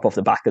like drop off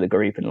the back of the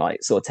group and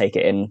like sort of take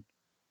it in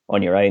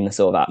on your own, the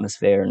sort of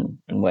atmosphere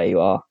and where you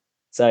are.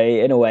 So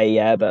in a way,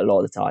 yeah, but a lot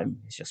of the time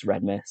it's just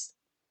red mist.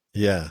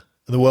 Yeah.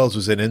 And the Worlds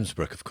was in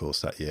Innsbruck, of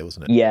course, that year,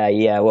 wasn't it? Yeah,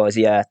 it was,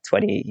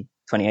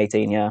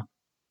 2018, yeah.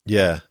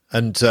 Yeah.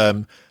 And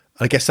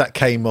I guess that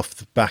came off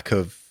the back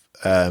of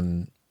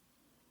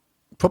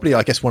probably,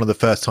 I guess, one of the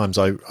first times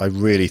I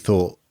really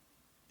thought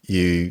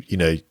you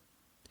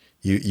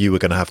were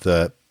going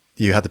to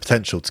you had the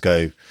potential to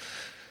go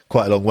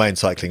quite a long way in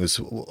cycling was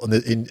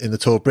in the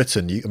Tour of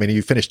Britain.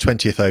 You finished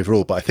 20th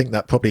overall, but I think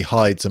that probably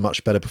hides a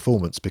much better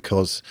performance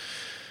because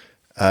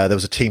there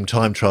was a team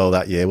time trial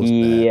that year,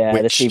 wasn't there?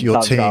 Yeah, the team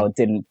time trial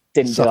didn't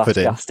do us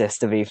justice,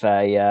 to be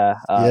fair.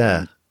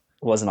 Yeah,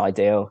 wasn't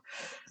ideal.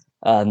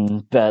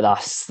 But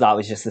that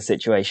was just the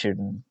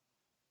situation,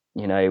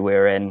 we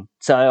were in.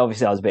 So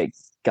obviously I was a bit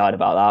gutted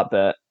about that,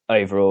 but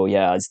overall,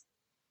 yeah, I was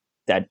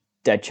dead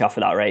chuffed for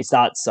that race.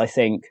 That's, I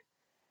think,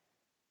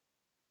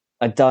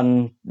 I'd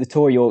done the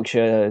Tour of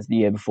Yorkshire the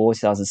year before,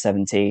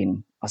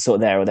 2017. I was sort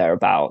of there or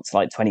thereabouts,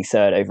 like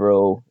 23rd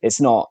overall. It's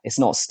not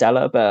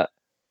stellar, but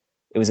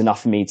it was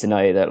enough for me to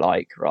know that,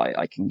 like, right,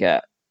 I can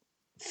get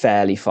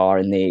fairly far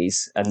in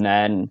these. And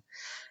then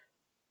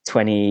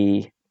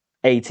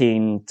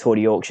 2018 Tour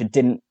of Yorkshire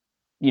didn't,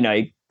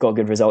 got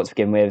good results to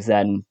begin with.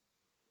 Then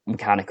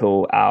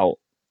mechanical out,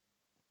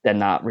 then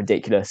that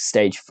ridiculous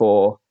stage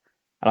 4.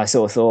 And I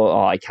sort of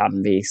thought, I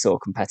can be sort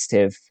of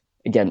competitive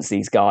against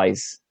these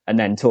guys. And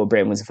then Tour of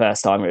Britain was the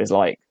first time it was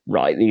like,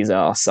 right, these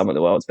are some of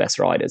the world's best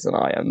riders, and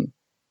I am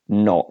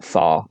not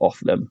far off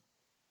them.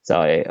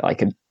 So I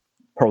could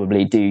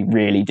probably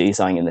really do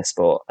something in this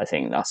sport. I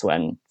think that's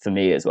when, for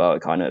me as well,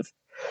 it kind of,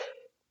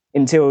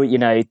 until,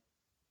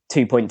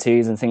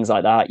 2.2s and things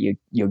like that,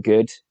 you're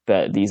good,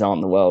 but these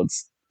aren't the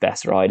world's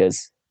best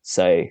riders.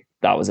 So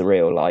that was a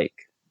real like,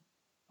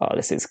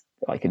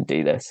 I can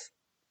do this.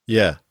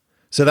 Yeah.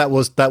 So that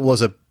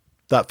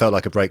felt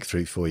like a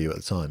breakthrough for you at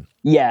the time.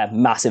 Yeah,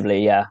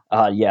 massively. Yeah.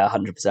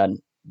 100%.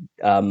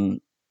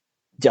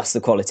 Just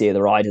the quality of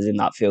the riders in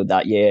that field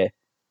that year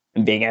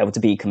and being able to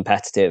be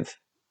competitive.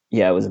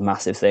 Yeah, it was a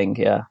massive thing.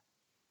 Yeah.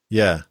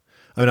 Yeah.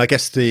 I mean, I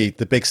guess the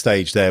big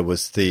stage there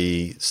was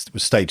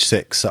stage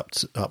 6 up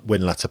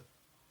Whinlatter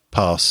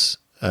Pass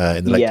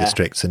in the Lake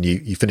Districts, and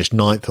you finished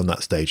 9th on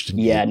that stage, didn't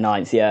you? Yeah,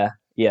 9th.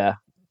 Yeah.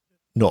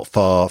 Not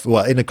far.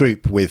 Well, in a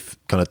group with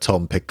kind of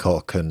Tom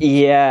Pidcock and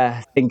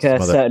I think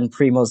a certain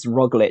Primoz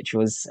Roglic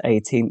was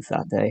 18th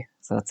that day,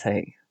 so I'll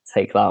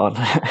take that one.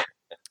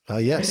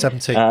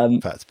 17th,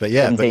 in fact. But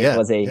 17th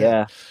was he?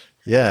 Yeah.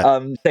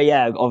 So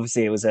yeah,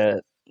 obviously it was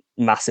a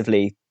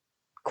massively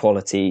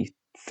quality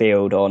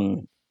field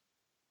on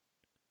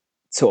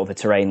sort of a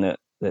terrain that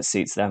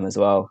suits them as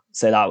well.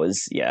 So that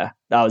was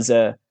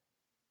a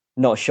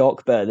not a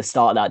shock, but at the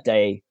start of that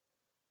day,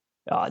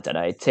 I don't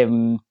know,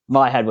 Tim,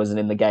 my head wasn't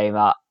in the game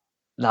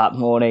that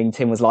morning.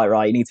 Tim was like,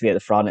 right, you need to be at the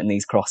front in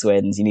these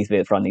crosswinds. You need to be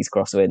at the front in these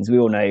crosswinds. We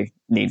all know you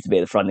need to be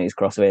at the front in these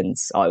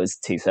crosswinds. I was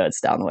 2/3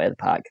 down the way of the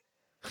pack.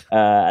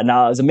 And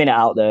now I was a minute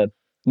out the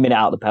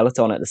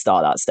peloton at the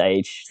start of that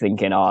stage,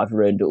 thinking, I've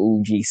ruined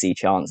all GC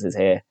chances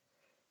here.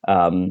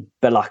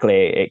 But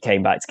luckily it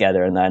came back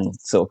together and then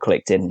sort of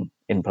clicked in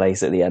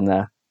place at the end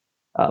there.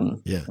 At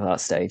that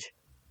stage.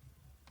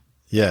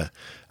 Yeah.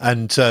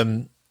 And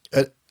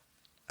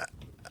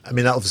I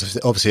mean, that was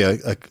obviously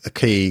a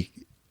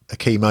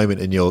key moment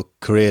in your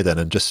career then,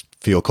 and just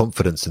for your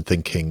confidence and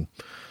thinking,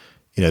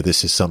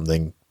 this is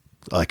something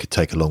I could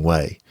take a long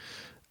way.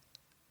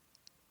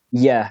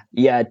 Yeah.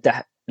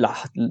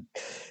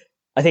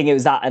 I think it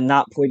was that, and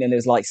that point, and it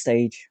was like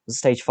stage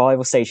 5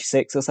 or stage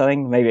 6 or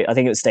something. Maybe I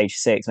think it was stage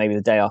 6, maybe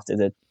the day after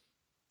the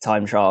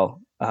time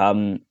trial.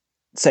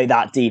 So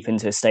that deep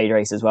into a stage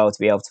race as well, to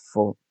be able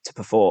to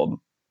perform.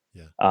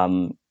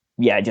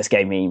 It just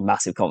gave me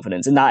massive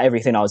confidence, and that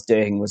everything I was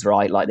doing was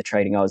right. Like the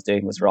training I was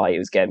doing was right. It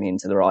was getting me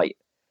into the right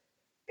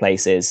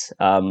places.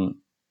 I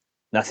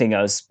think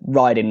I was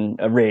riding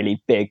a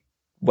really big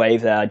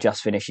wave there. I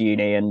just finished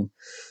uni and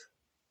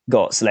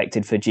got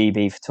selected for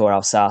GB for Tour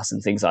Alsace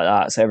and things like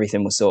that. So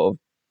everything was sort of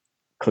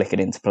clicking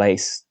into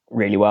place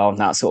really well, and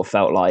that sort of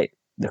felt like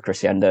the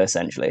crescendo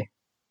essentially.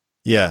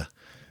 Yeah.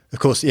 Of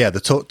course,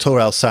 the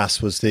Tour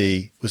Alsace was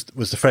the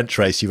French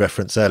race you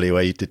referenced earlier,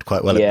 where you did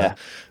quite well at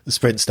the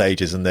sprint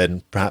stages, and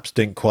then perhaps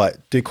didn't quite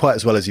do quite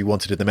as well as you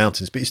wanted in the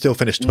mountains. But you still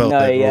finished 12th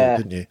overall,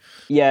 didn't you?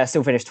 Yeah, I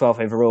still finished 12th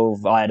overall.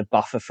 I had a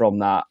buffer from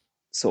that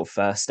sort of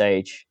first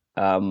stage.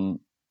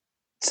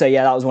 So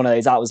yeah, that was one of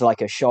those. That was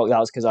like a shock. That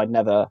was because I'd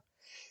never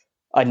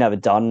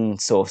done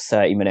sort of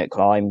 30-minute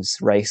climbs,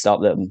 raced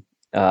up them,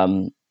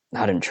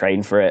 hadn't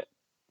trained for it,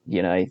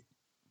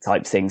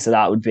 type thing. So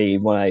that would be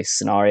one of those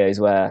scenarios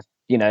where,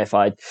 if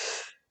I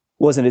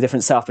wasn't a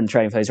different setup and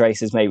trained for those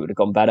races, maybe it would have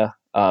gone better.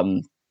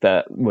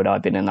 But would I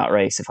have been in that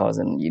race if I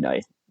wasn't,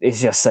 it's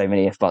just so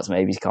many if buts,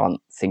 maybe you can't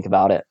think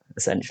about it,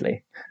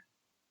 essentially.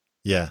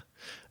 Yeah.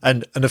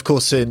 And of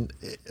course,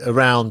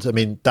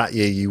 that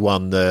year you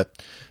won the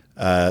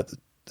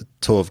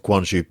Tour of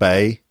Guangzhou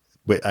Bay,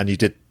 and you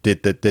did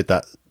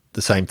that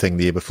the same thing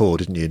the year before,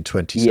 didn't you, in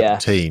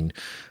 2017?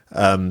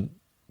 Yeah.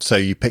 So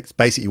you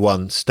basically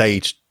won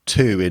stage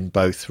 2 in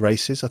both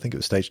races. I think it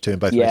was stage 2 in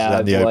both races,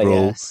 and the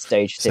overall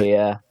stage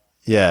 2.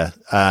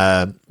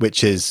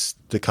 Which is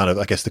the kind of,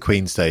 I guess, the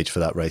Queen stage for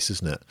that race,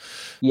 isn't it?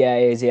 Yeah,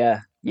 it is.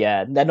 Yeah.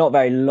 They're not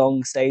very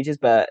long stages,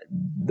 but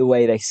the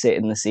way they sit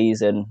in the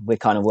season, we're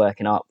kind of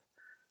working up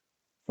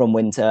from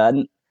winter.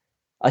 And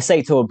I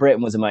say Tour of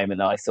Britain was a moment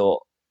that I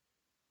thought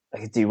I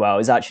could do well. It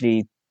was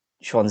actually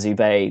Guangzhou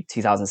Bay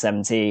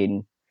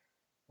 2017,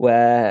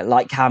 where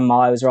like Cam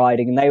Meyer was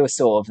riding, and they were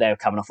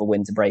coming off a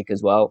winter break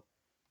as well.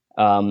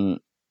 But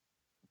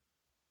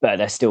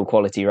they're still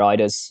quality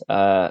riders,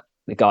 the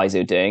guys who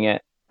are doing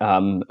it.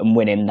 And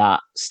winning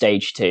that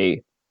stage 2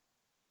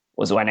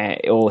 was when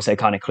it also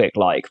kind of clicked,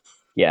 like,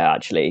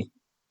 actually,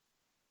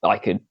 I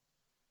could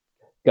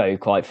go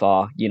quite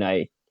far. You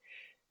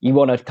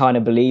want to kind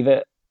of believe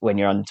it when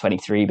you're under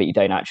 23, but you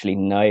don't actually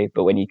know.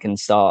 But when you can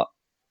start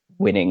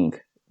winning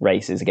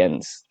races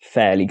against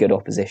fairly good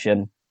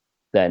opposition,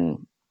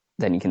 then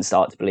you can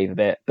start to believe a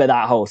bit. But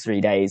that whole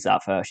 3 days,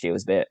 that first year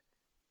was a bit.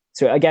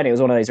 So again, it was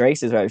one of those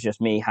races where it was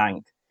just me,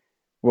 Hank,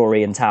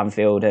 Rory and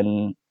Tamfield,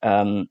 and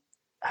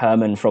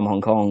Herman from Hong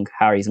Kong,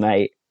 Harry's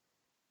mate,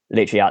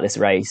 literally at this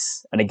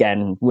race. And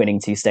again, winning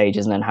 2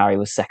 stages, and then Harry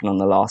was second on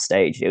the last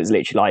stage. It was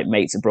literally like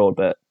mates abroad,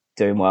 but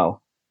doing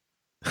well.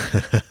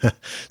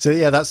 So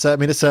yeah, that's. I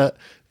mean, it's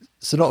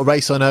So not a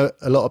race I know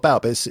a lot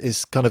about, but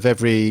it's kind of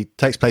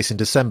takes place in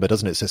December,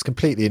 doesn't it? So it's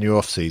completely in your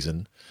off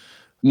season.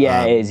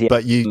 Yeah, it is. Yeah.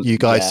 But you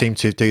guys seem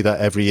to do that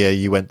every year.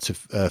 You went to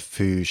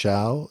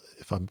Fuzhou,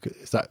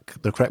 is that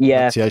the correct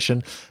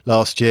pronunciation,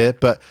 last year?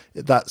 But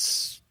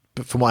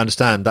from what I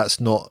understand,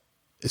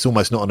 it's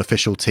almost not an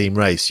official team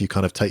race. You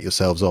kind of take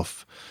yourselves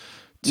off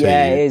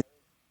to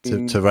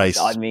race.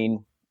 I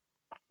mean,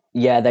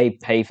 yeah, they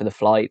pay for the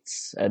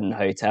flights and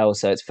hotels,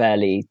 so it's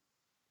fairly,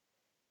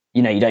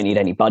 you don't need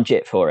any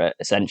budget for it,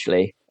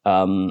 essentially.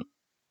 When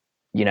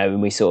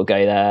we sort of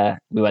go there,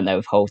 we went there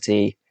with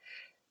Holty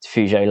to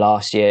Fuzhou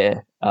last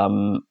year,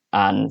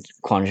 and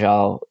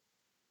Guangzhou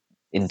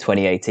in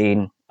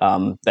 2018.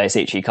 But it's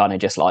literally kind of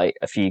just like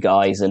a few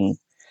guys and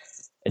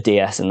a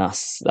DS, and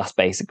that's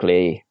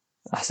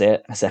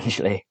it,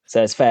 essentially.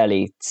 So it's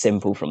fairly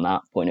simple from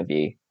that point of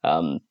view.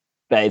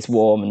 But it's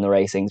warm and the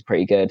racing's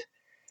pretty good.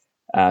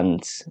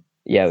 And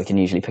yeah, we can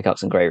usually pick up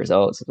some great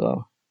results as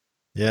well.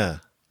 Yeah.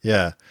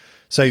 Yeah.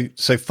 So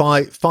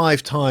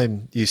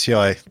five-time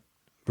UCI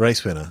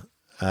race winner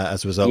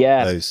as a result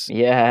of those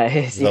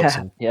results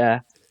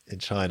in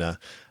China.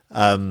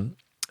 And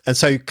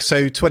so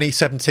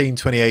 2017,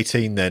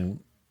 2018 then,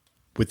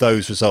 with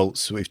those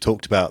results we've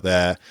talked about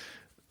there,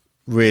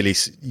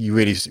 you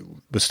really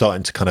were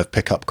starting to kind of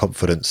pick up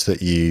confidence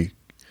that you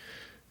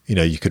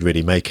could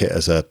really make it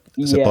as a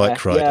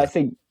bike rider. Yeah, I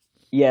think,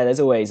 there's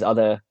always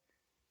other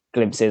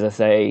glimpses. I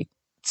say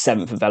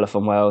 7th of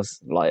Velofon Wales,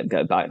 like I'm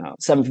going back now.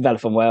 7th of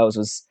Velofon Wales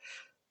was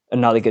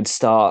another good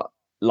start.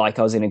 Like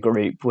I was in a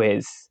group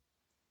with,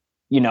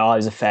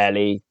 I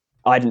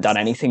hadn't done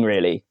anything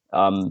really.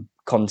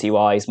 Conti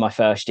wise, my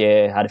first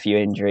year, had a few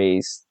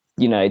injuries,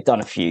 done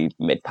a few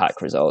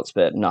mid-pack results,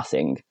 but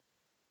nothing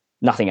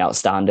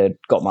outstanding.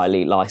 Got my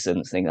elite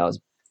license. I think that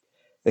was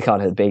the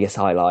kind of the biggest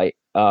highlight.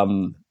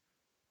 And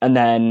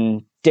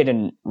then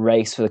didn't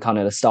race for the kind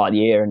of the start of the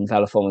year, and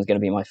Velofon was going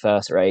to be my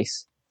first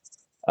race.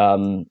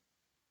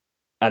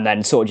 And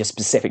then sort of just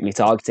specifically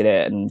targeted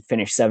it and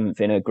finished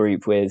 7th in a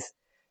group with,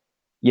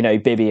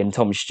 Bibby and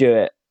Tom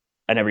Stewart,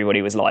 and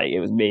everybody was like, it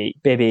was me,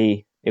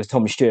 Bibby, it was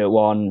Tom Stewart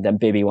won, then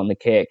Bibby won the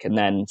kick, and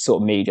then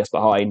sort of me just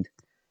behind.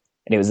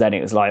 And it was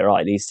like,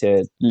 right, these two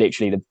are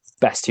literally the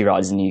best two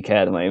riders in the UK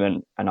at the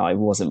moment, and I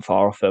wasn't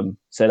far off them.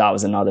 So that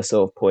was another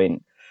sort of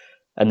point.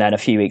 And then a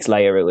few weeks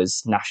later, it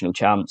was national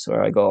champs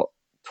where I got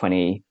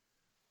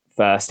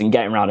 21st, and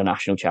getting around a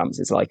national champs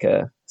is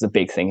it's a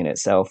big thing in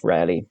itself.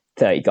 Rarely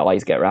 30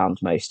 guys get around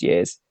most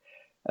years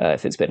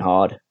if it's been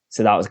hard.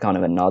 So that was kind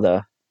of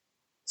another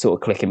sort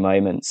of clicking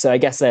moment. So I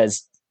guess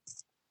there's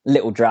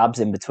little drabs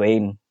in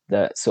between,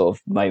 that sort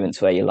of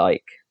moments where you're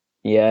like,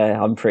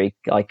 yeah,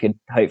 I could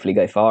hopefully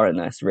go far in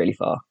this, really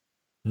far.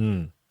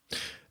 And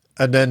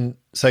then,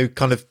 so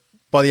kind of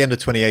by the end of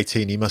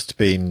 2018, you must have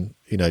been,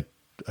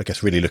 I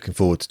guess really looking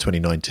forward to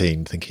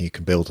 2019, thinking you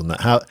can build on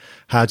that.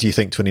 How do you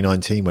think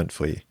 2019 went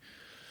for you?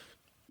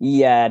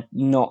 Yeah,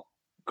 not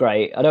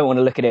great. I don't want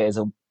to look at it as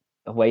a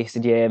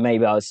wasted year.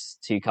 Maybe I was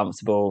too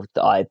comfortable.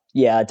 I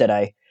don't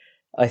know.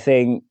 I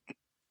think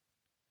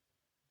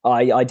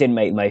I didn't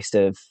make most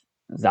of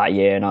that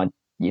year, and I,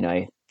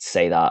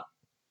 say that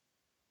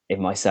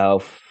in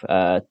myself.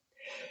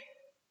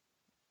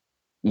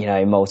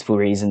 Multiple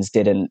reasons,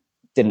 didn't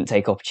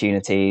take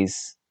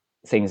opportunities,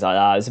 things like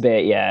that. It was a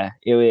bit,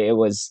 it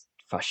was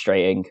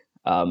frustrating.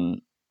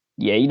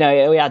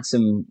 We had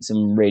some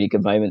really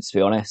good moments, to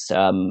be honest.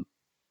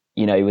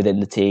 Within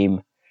the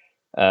team,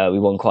 we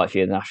won quite a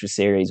few of the national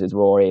series with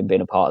Rory, and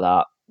being a part of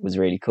that was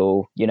really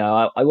cool.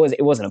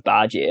 It wasn't a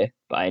bad year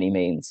by any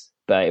means,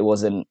 but it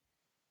wasn't.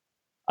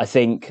 I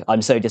think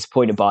I'm so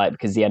disappointed by it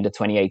because the end of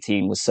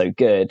 2018 was so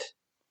good,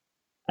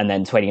 and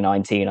then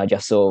 2019 I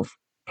just sort of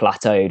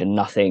plateaued and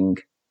nothing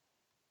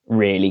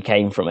really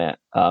came from it,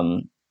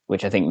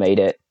 which I think made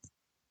it,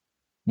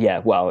 I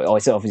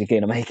was obviously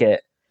going to make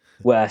it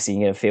worse. You're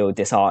going to feel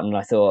disheartened.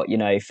 I thought,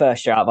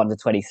 first year out of under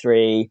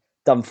 23,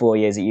 done 4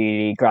 years at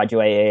uni,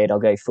 graduated, I'll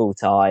go full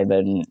time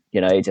and,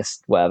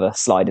 just whatever,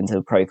 slide into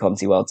the Pro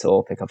Conti World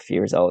Tour, pick up a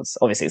few results.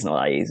 Obviously it's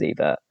not that easy,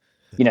 but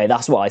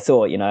that's what I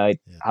thought,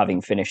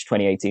 having finished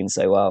 2018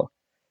 so well.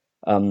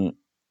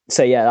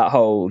 That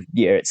whole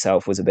year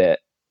itself was a bit,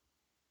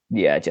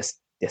 just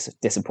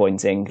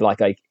disappointing.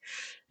 Like I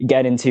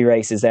get in 2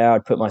 races there,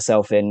 I'd put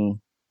myself in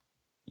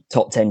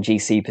top 10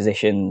 GC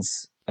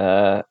positions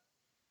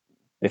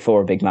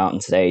before a big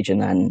mountain stage,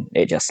 and then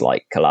it just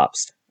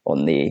collapsed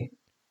on the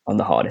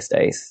hardest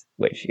days,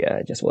 which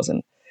it just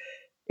wasn't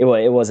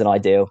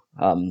ideal.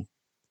 But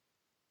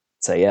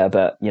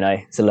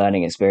it's a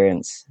learning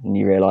experience, and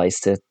you realize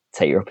to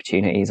take your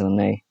opportunities when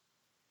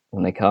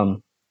they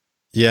come.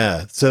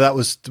 Yeah. So that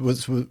was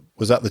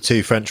that the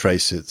 2 French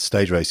races,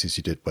 stage races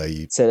you did where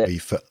you?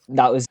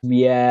 That was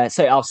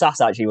So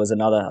Alsace actually was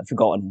another. I've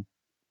forgotten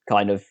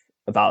kind of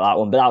about that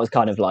one, but that was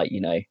kind of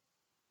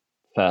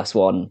first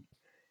one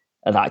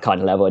at that kind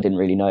of level. I didn't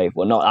really know.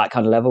 Well, not that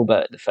kind of level,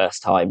 but the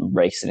first time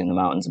racing in the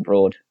mountains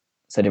abroad,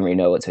 so I didn't really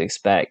know what to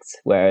expect.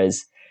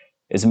 Whereas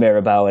it was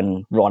Mirabel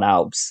and Ron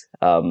Alps,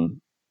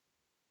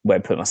 where I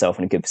put myself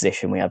in a good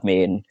position. We had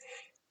me and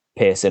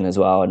Pearson as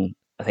well, and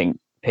I think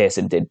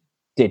Pearson did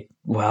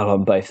well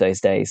on both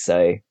those days,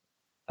 so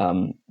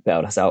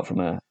bailed us out from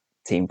a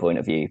team point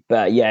of view.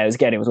 But yeah, it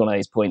was one of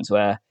those points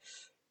where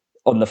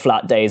on the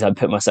flat days I'd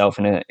put myself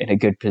in a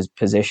good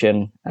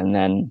position, and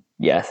then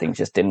things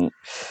just didn't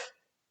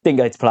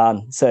go to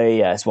plan. So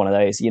yeah, it's one of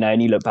those,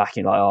 and you look back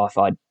and you're like, oh, if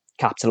I'd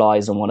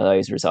capitalised on one of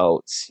those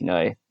results,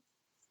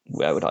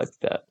 where would I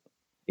bet?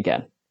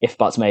 Again, if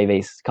buts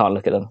maybes, can't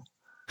look at them.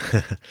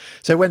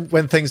 So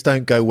when things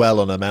don't go well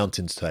on a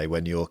mountain stay,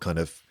 when you're kind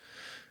of,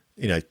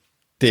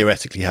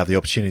 theoretically have the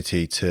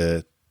opportunity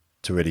to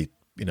really,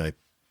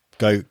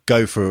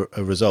 go for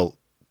a result,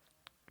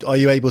 are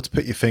you able to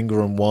put your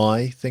finger on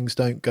why things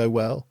don't go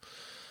well?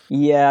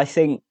 Yeah, I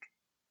think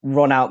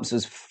Ron Alps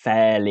was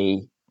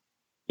fairly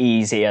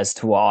easy as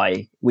to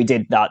why. We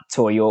did that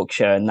Tour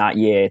Yorkshire in that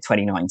year,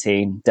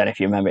 2019. Don't know if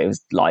you remember, it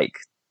was like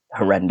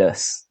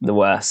horrendous, the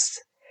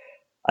worst.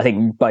 I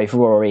think both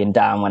Rory and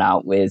Dan went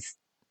out with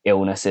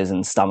illnesses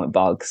and stomach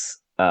bugs.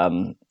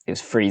 It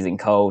was freezing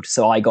cold.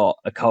 So I got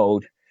a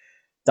cold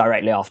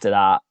directly after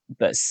that,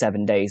 but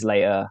 7 days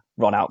later,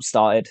 Ron Alps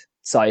started.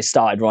 So I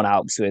started Ron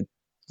Alps with,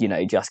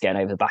 just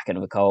getting over the back end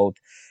of a cold.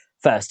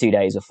 First 2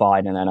 days were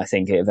fine, and then I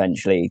think it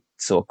eventually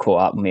sort of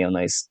caught up with me on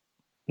those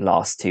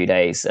last 2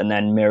 days. And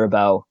then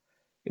Mirabel,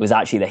 it was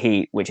actually the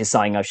heat, which is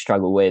something I've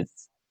struggled with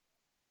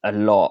a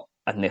lot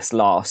in this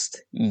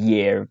last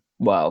year.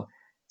 Well,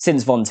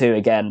 since Ventoux,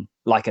 again,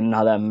 like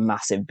another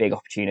massive big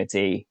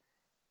opportunity.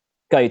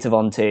 Go to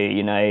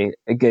Ventoux,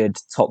 a good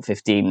top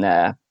 15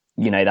 there.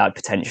 That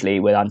potentially,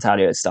 with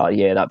Antalya at the start of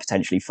the year, that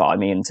potentially fired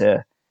me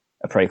into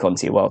a Pro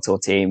Conti World Tour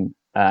team.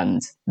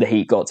 And the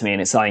heat got to me,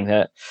 and it's something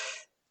that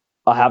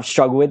I have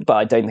struggled with, but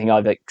I don't think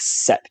I've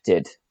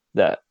accepted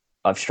that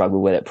I've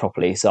struggled with it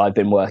properly. So I've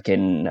been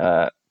working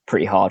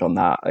pretty hard on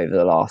that over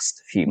the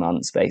last few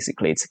months,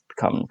 basically, to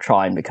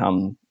try and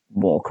become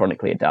more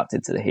chronically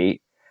adapted to the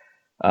heat.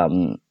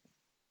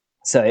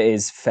 So it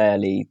is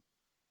fairly,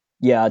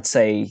 I'd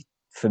say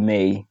for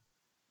me,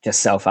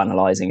 just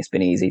self-analysing, it's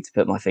been easy to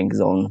put my fingers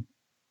on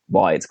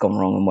why it's gone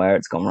wrong and where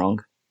it's gone wrong,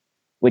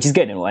 which is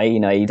good in a way.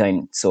 You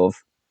don't sort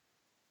of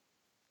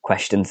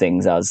question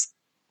things as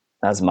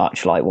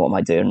much, like, what am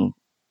I doing?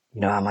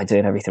 Am I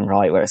doing everything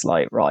right? Where it's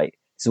like, right,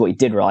 this is what you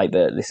did right,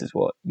 but this is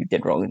what you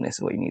did wrong, and this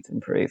is what you need to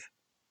improve.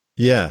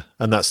 Yeah,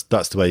 and that's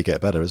the way you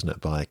get better, isn't it?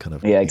 By kind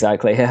of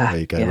exactly. Yeah, where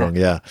you go wrong.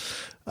 Yeah.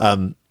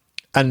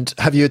 And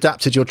have you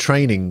adapted your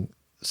training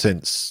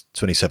since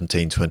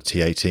 2017,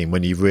 2018,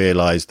 when you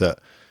realised that,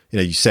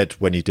 you said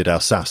when you did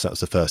Alsace, that was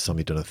the first time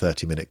you'd done a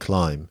 30-minute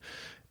climb.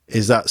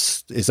 Is that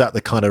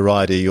the kind of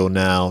rider you're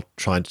now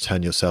trying to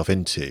turn yourself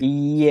into?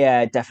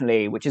 Yeah,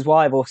 definitely. Which is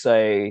why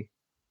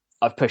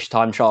I've pushed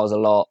time trials a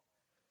lot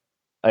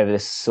over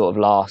this sort of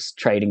last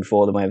trading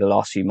for them over the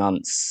last few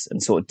months,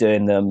 and sort of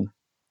doing them.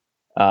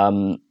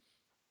 When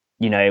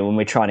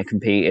we're trying to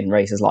compete in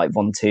races like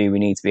Ventoux, we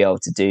need to be able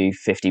to do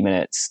 50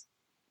 minutes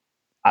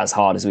as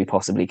hard as we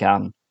possibly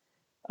can.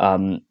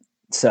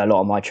 So a lot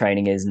of my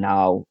training is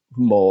now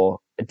more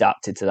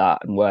adapted to that,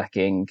 and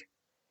working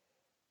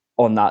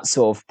on that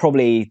sort of,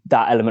 probably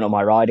that element of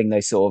my riding,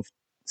 those sort of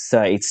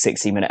 30 to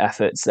 60 minute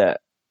efforts that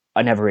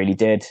I never really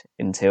did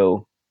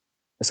until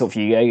a sort of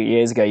few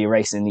years ago. You're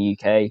racing in the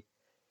UK,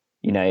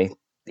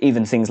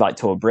 even things like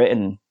Tour of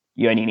Britain,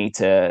 you only need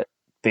to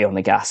be on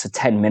the gas for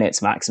 10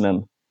 minutes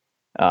maximum.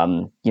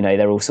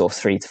 They're all sort of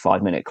 3 to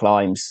 5 minute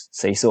climbs.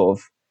 So you sort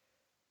of,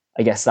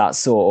 I guess that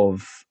sort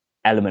of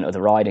element of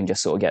the riding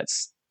just sort of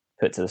gets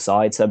put to the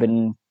side. So I've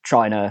been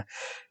trying to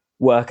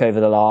work over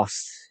the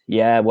last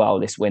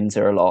this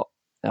winter a lot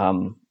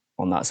on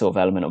that sort of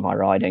element of my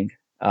riding.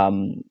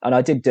 And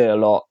I did do a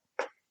lot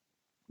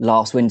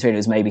last winter, and it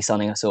was maybe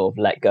something I sort of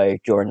let go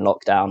during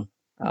lockdown,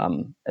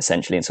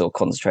 essentially, and sort of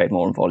concentrate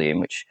more on volume,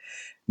 which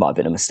might have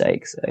been a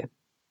mistake. So,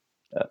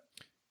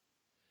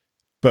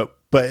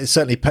 but it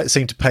certainly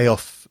seemed to pay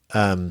off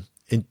in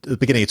the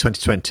beginning of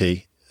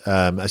 2020.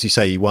 As you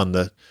say, you won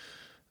the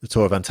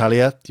Tour of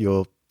Antalya.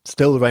 You're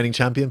still the reigning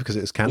champion because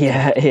it was cancelled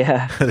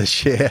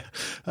this year.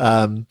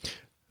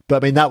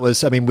 But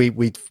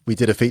we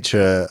did a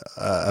feature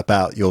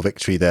about your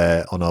victory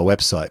there on our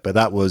website. But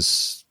that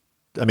was,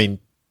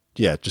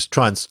 just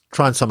try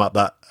and sum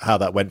up how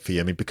that went for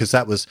you. Because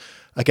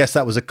I guess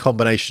that was a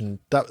combination.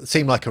 That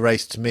seemed like a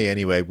race to me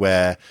anyway,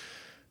 where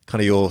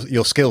kind of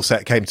your skill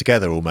set came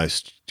together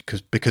almost,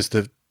 because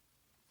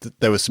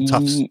there were some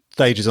tough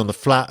stages on the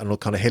flat and all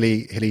kind of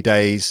hilly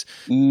days.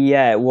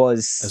 Yeah, it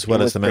was, as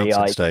well as the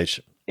mountain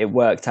stage. It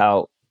worked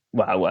out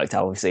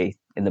obviously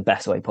in the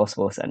best way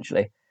possible,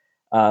 essentially.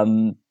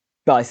 But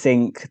I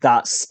think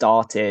that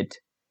started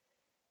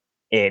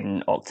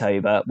in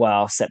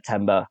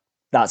September.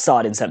 That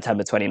started in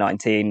September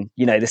 2019.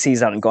 The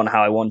season hadn't gone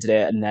how I wanted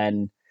it, and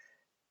then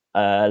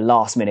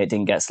last minute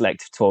didn't get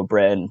selected for Tour of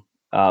Britain.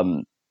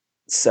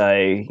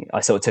 So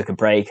I sort of took a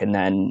break, and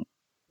then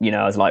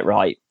I was like,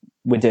 right,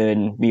 we're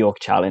doing New York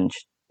Challenge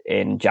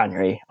in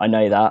January. I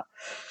know that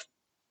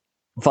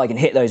if I can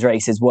hit those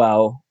races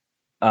well,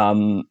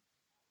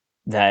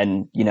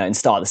 then, and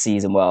start the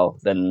season well,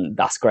 then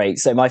that's great.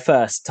 So my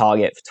first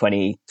target for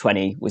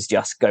 2020 was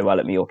just go well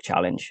at Mallorca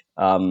Challenge.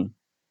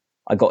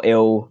 I got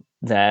ill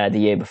there the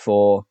year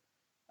before.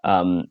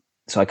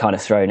 So I kind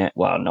of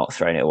not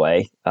thrown it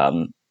away.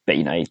 But,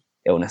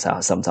 illness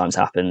sometimes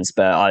happens.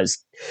 But I was,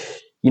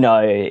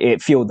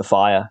 it fueled the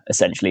fire,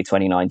 essentially,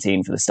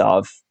 2019 for the start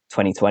of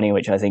 2020,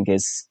 which I think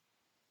is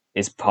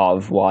part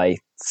of why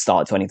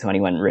start of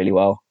 2020 went really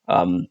well.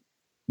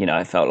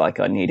 I felt like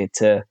I needed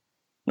to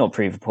not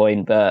prove a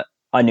point, but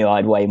I knew I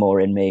had way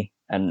more in me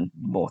and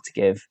more to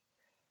give.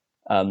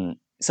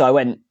 So I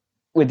went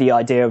with the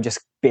idea of just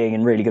being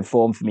in really good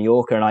form for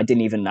Mallorca, and I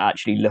didn't even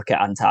actually look at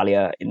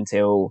Antalya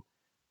until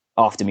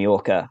after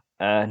Mallorca.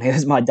 And it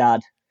was my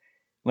dad.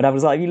 My dad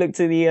was like, "You looked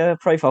at the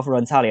profile for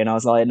Antalya," and I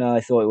was like, "No,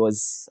 I thought it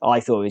was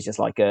just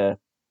like a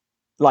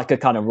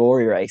kind of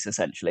Rory race,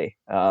 essentially."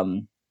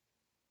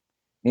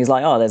 He was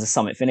like, "Oh, there's a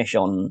summit finish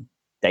on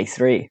day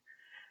 3."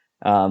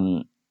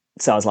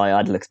 So I was like,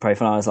 I'd looked at the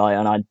profile,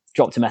 and I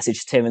dropped a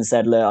message to Tim and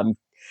said, "Look, I'm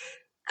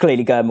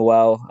clearly going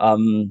well.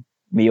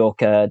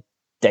 Mallorca,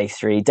 day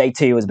 3. Day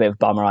 2 was a bit of a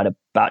bummer. I had a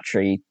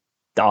battery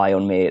die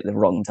on me at the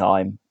wrong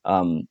time.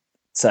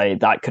 So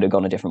that could have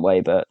gone a different way,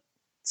 but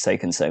so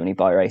can so many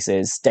bike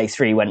races. Day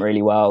 3 went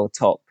really well,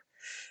 top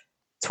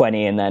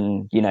 20, and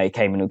then,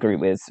 came in a group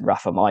with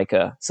Rafa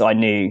Micah. So I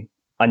knew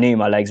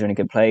my legs were in a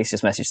good place.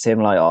 Just messaged him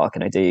like, "Oh,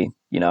 can I do,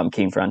 I'm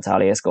keen for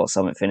Antalya, it's got a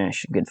summit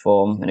finish, good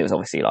form." And it was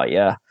obviously like,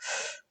 yeah,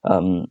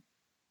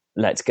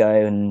 let's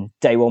go. And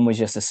day 1 was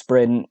just a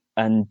sprint,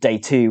 and day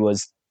 2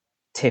 was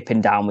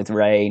tipping down with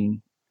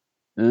rain.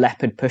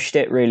 Leopard pushed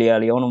it really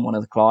early on one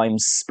of the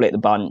climbs, split the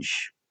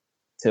bunch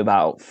to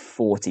about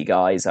 40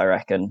 guys, I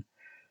reckon.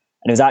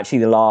 And it was actually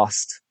the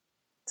last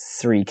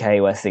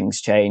 3K where things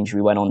changed.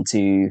 We went on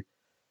to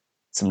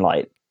some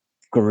like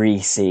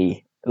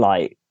greasy,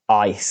 like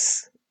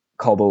ice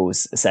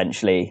cobbles,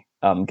 essentially,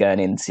 going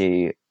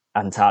into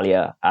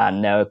Antalya,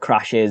 and there were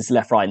crashes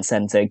left, right, and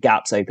centre,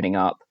 gaps opening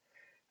up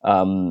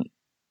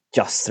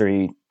just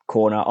through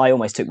corner. I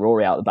almost took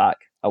Rory out the back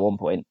at one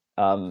point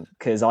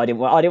because I didn't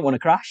want to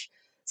crash.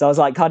 So I was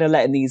like kind of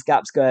letting these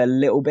gaps go a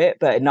little bit,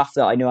 but enough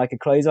that I knew I could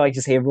close. I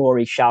just hear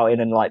Rory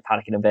shouting and like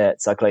panicking a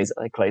bit. So I closed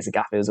the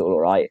gap. It was all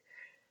right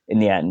in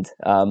the end.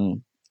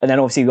 And then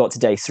obviously we got to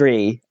day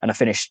 3, and I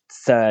finished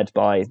 3rd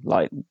by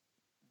like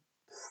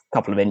a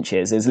couple of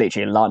inches. It was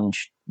literally a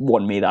lunge,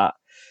 won me that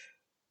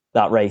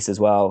race as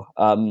well.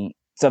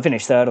 So I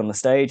finished 3rd on the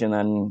stage, and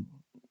then,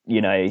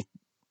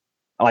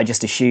 I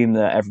just assumed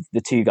that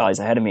the 2 guys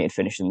ahead of me had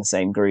finished in the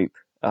same group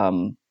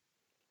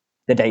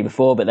the day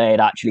before, but they had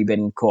actually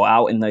been caught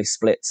out in those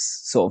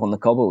splits sort of on the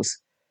cobbles.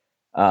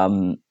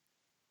 And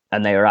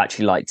they were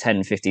actually like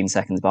 10, 15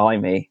 seconds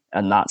behind me.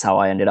 And that's how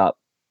I ended up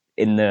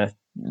in the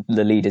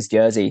leader's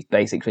jersey,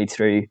 basically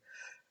through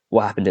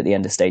what happened at the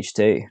end of stage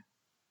 2.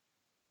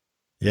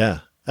 Yeah.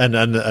 And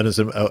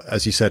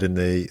as you said in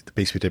the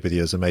piece we did with you,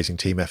 it was an amazing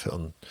team effort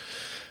on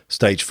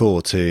stage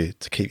 4 to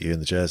keep you in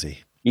the jersey.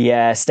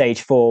 Yeah,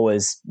 stage 4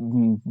 was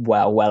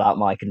well out of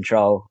my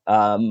control.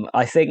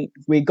 I think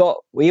we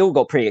all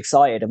got pretty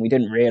excited, and we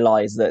didn't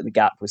realise that the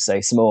gap was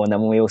so small. And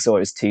then when we all saw it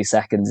was 2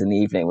 seconds in the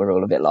evening, we were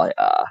all a bit like,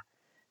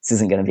 this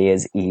isn't going to be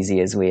as easy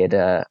as we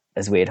had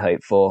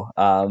hoped for.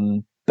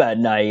 But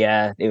no,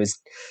 yeah, it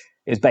was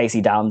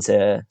basically down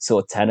to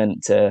sort of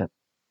Tennant to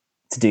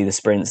do the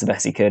sprints the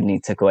best he could, and he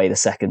took away the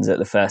seconds at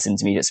the first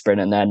intermediate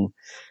sprint. And then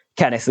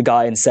Kenneth, the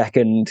guy in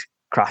second,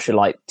 crashed at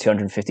like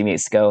 250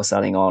 meters to go or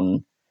something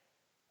on.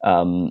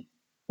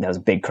 There was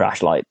a big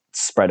crash, like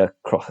spread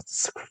across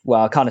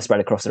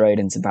the road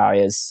into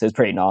barriers. So it was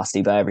pretty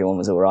nasty, but everyone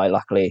was all right,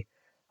 luckily.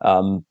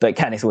 But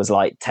Kenneth was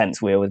like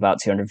 10th wheel with about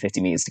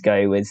 250 meters to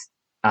go, with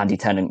Andy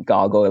Tennant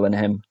gargoyling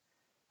him,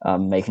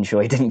 making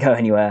sure he didn't go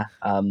anywhere.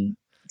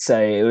 So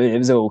it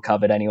was all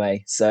covered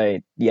anyway. So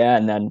yeah,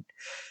 and then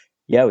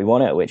we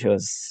won it, which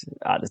was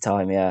at the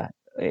time,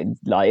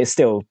 it's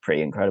still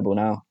pretty incredible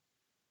now.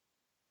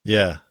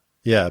 Yeah,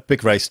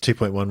 big race,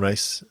 2.1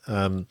 race.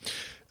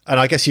 And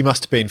I guess you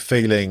must have been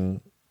feeling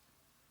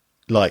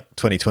like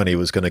 2020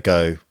 was going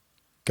to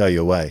go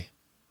your way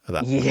at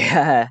that point.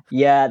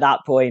 Yeah. At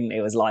that point,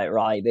 it was like,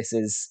 right, this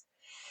is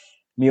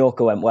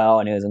Mallorca went well,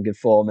 and it was in good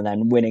form, and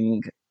then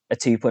winning a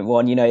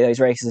 2.1. Those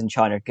races in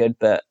China are good,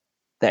 but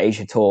the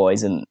Asia Tour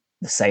isn't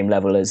the same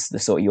level as the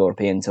sort of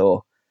European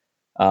Tour.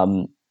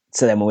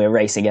 So then when we were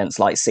racing against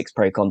like 6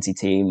 Pro Conti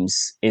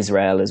teams,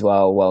 Israel as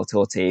well, World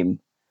Tour team,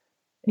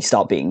 you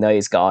start beating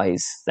those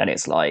guys, then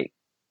it's like,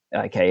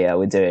 okay, yeah,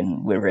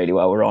 we're really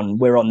well. We're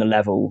on the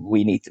level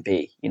we need to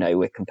be.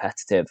 We're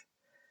competitive.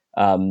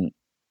 So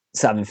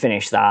having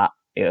finished that,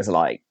 it was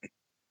like,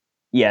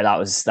 yeah, that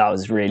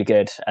was really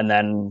good. And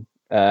then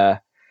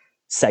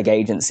Seg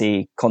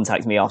Agency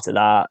contacted me after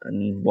that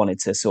and wanted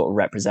to sort of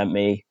represent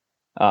me.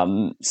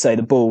 So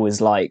the ball was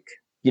like,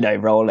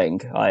 rolling.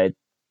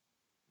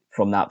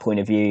 From that point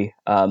of view,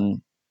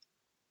 and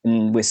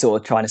we're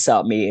sort of trying to set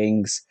up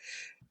meetings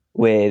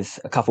with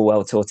a couple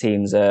World Tour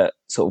teams at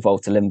sort of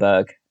Volta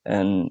Limburg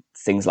and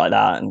things like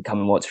that, and come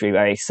and watch free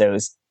race. So it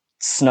was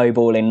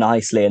snowballing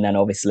nicely, and then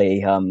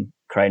obviously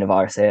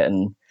coronavirus hit,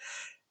 and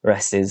the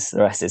rest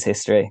is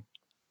history.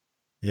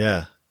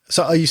 Yeah.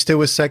 So are you still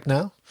with Seg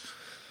now?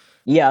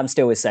 Yeah, I'm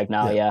still with Seg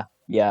now.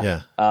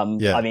 Yeah.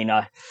 I mean,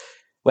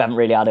 we haven't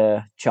really had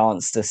a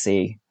chance to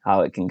see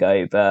how it can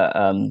go, but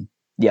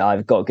yeah,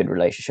 I've got a good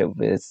relationship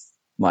with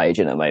my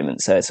agent at the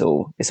moment, so it's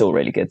all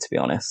really good, to be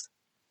honest.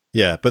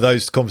 Yeah, but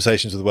those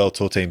conversations with the World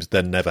Tour teams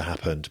then never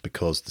happened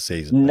because the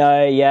season.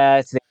 No,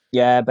 yeah.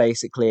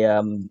 Basically,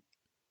 I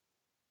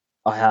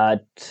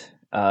had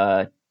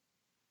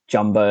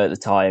Jumbo at the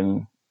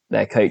time,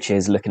 their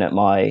coaches, looking at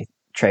my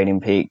training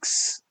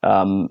peaks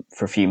for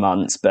a few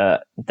months,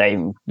 but they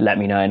let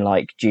me know in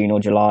like June or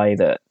July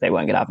that they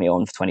weren't going to have me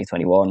on for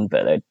 2021,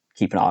 but they'd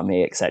keep an eye on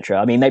me, etc.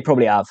 I mean, they're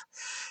probably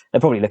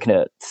looking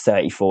at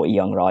 30, 40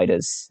 young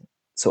riders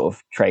sort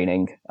of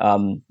training.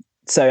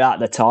 So at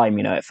the time,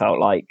 it felt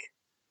like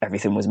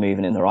everything was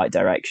moving in the right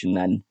direction.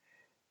 Then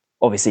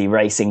obviously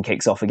racing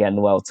kicks off again,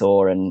 the World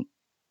Tour, and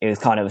it was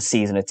kind of a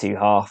season of two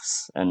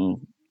halves. And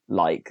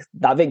like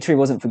that victory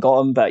wasn't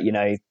forgotten, but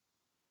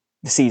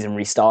the season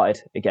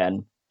restarted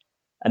again.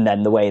 And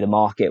then the way the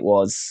market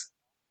was,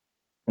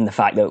 and the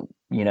fact that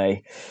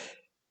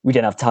we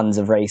didn't have tons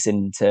of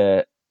racing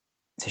to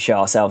show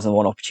ourselves, and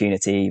one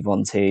opportunity,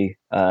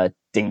 1-2,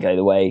 didn't go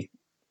the way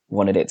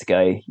wanted it to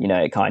go.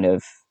 It kind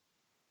of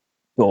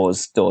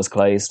doors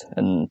closed,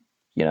 and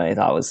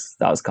that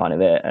was kind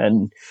of it.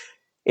 And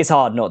it's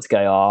hard not to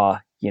go,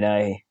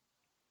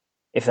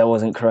 if there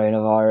wasn't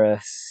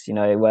coronavirus,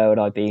 where would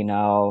I be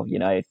now?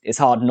 It's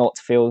hard not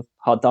to feel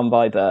hard done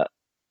by, but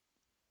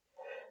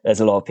there's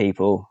a lot of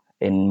people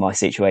in my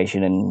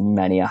situation in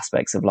many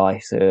aspects of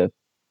life who are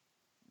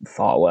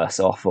far worse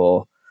off,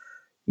 or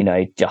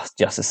just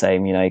the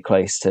same,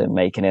 close to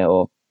making it,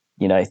 or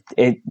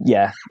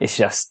it's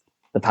just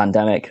the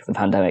pandemic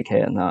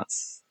hit, and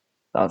that's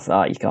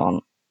that. You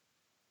can't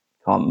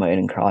moan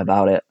and cry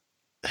about it.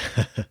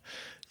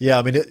 Yeah,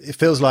 I mean, it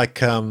feels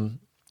like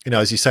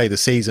as you say, the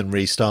season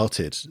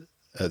restarted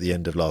at the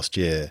end of last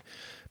year,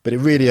 but it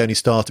really only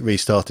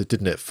restarted,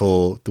 didn't it,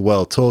 for the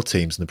World Tour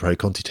teams and the Pro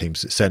Conti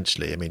teams,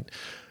 essentially. I mean,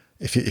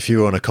 if you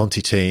were on a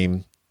Conti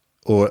team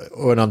or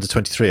an under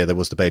 23, there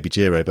was the Baby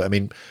Giro, but I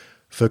mean,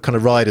 for kind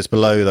of riders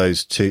below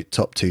those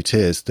top two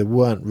tiers, there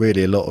weren't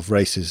really a lot of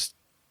races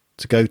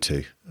to go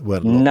to.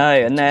 No,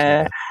 and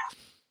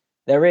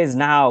there is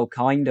now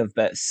kind of,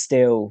 but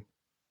still,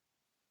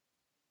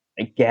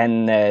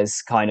 again,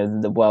 there's kind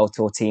of the World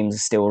Tour teams are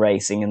still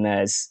racing, and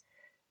there's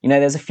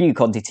a few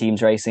Conti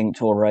teams racing.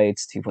 Tour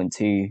Roads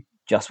 2.2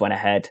 just went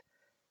ahead,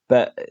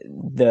 but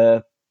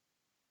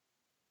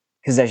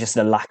because there's just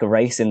a lack of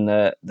racing,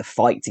 the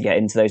fight to get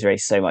into those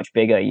races so much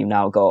bigger. You've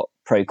now got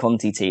Pro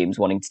Conti teams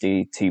wanting to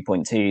do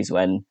 2.2s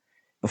when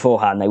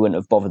beforehand they wouldn't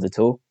have bothered at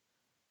all,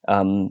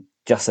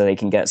 just so they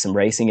can get some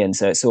racing in.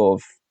 So it sort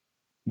of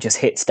just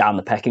hits down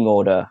the pecking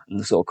order, and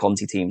the sort of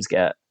Conti teams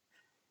get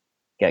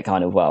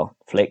kind of,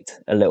 flicked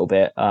a little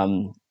bit.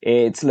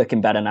 It's looking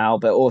better now,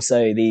 but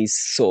also these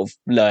sort of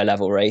lower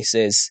level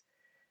races,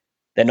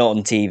 they're not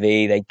on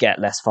TV, they get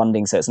less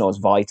funding, so it's not as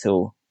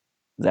vital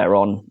they're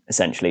on,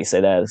 essentially. So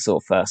they're the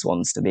sort of first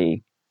ones to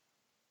be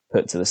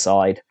put to the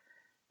side.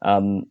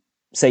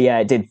 So yeah,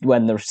 it did,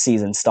 when the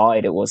season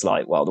started, it was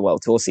like, well, the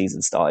World Tour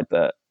season started,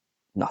 but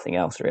nothing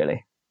else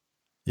really.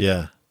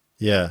 Yeah.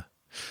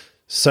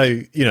 So,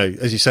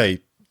 as you say,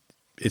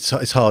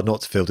 it's hard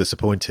not to feel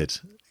disappointed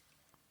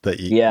that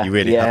you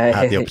really haven't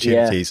had the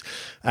opportunities.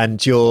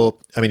 And you're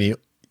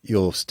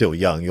still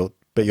young,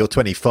 but you're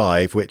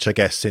 25, which I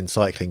guess in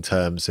cycling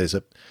terms is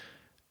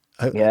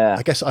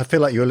I guess I feel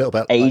like you're a little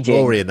bit like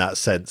Rory in that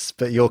sense,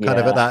 but you're kind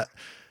of at that,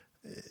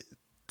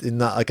 in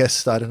that, I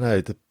guess, I don't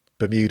know, the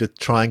Bermuda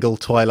Triangle,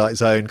 Twilight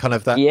Zone, kind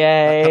of that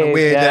kind of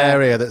weird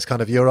area that's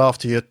kind of, you're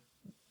after you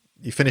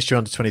finished your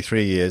under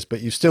 23 years,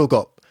 but you've still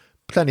got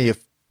plenty of,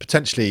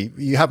 potentially,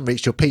 you haven't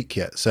reached your peak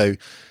yet. So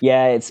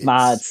yeah, it's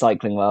mad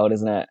cycling world,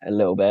 isn't it? A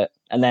little bit.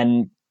 And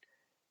then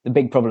the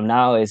big problem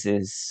now is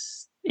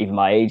even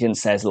my agent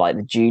says, like,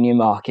 the junior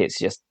market's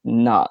just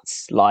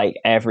nuts. Like,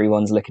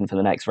 everyone's looking for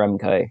the next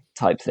Remco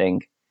type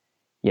thing.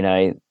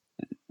 The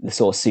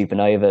sort of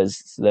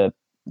supernovas, the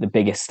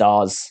biggest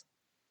stars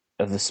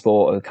of the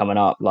sport are coming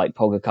up, like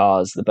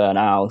Pogacar's, the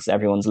Bernals,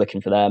 everyone's looking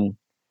for them.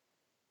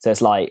 So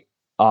it's like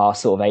our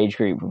sort of age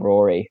group,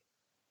 Rory,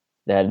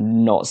 they're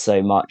not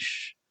so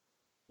much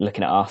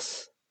looking at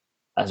us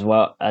as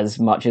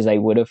much as they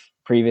would have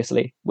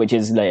previously, which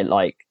is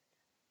like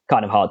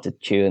kind of hard to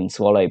chew and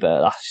swallow,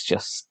 but that's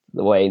just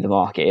the way the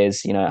market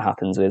is. It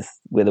happens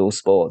with all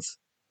sports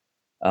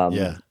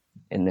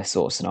in this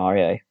sort of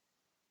scenario.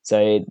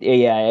 So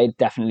it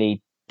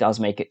definitely does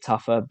make it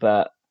tougher,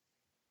 but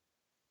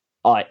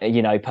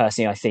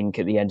personally, I think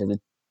at the end of the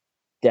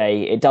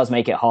day, it does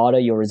make it harder.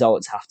 Your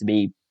results have to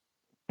be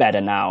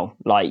better now.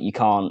 Like, you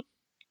can't,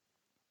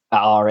 at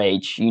our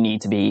age, you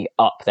need to be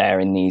up there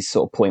in these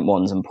sort of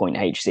 0.1s and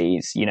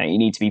 0.HCs. You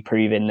need to be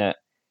proving that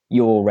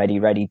you're already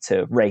ready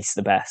to race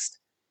the best.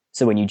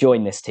 So when you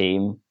join this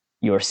team,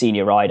 you're a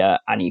senior rider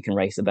and you can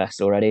race the best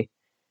already.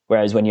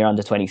 Whereas when you're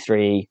under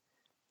 23,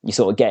 you're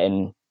sort of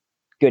getting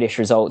goodish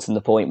results in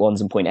the point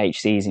ones and point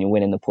HCs, and you're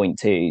winning the point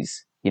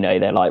twos,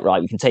 they're like,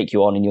 right, we can take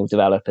you on and you'll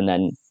develop, and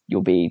then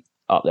you'll be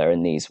up there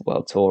in these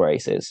world tour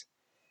races.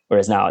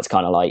 Whereas now it's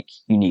kind of like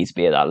you need to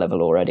be at that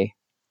level already.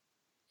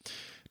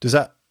 Does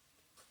that,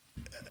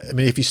 I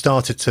mean, if you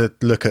started to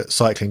look at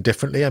cycling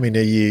differently,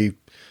 you're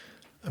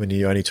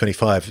only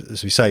 25,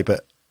 as we say,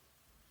 but,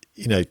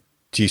 do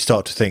you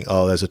start to think,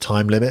 there's a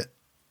time limit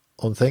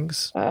on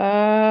things?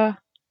 There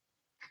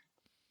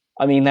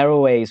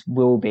always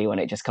will be when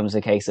it just comes to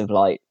a case of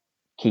like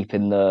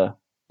keeping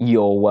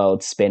your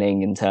world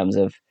spinning in terms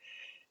of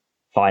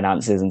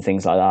finances and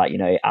things like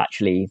that,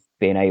 actually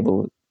being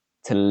able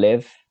to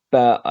live.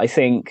 But I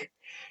think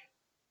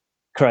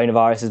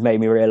coronavirus has made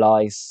me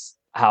realize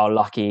how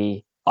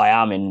lucky I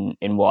am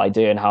in what I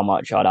do and how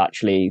much I'd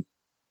actually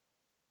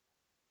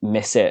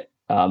miss it.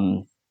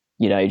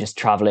 Just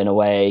traveling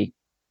away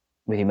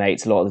with your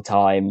mates a lot of the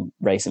time,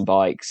 racing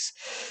bikes,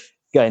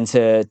 going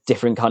to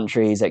different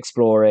countries,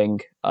 exploring.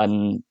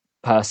 And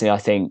personally, I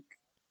think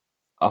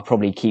I'll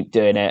probably keep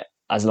doing it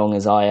as long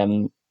as I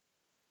am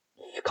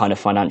kind of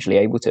financially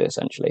able to,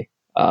 essentially.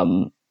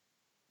 And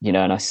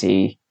I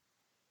see,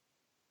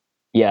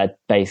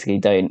 basically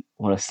don't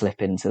want to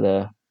slip into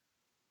the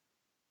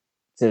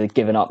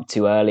giving up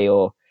too early,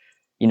 or,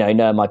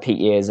 knowing my peak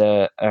years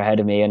are ahead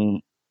of me,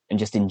 and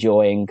just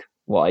enjoying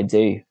what I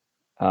do,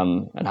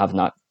 and having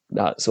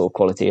that sort of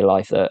quality of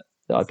life that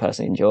I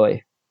personally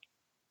enjoy.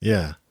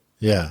 Yeah.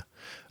 Yeah.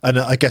 And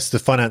I guess the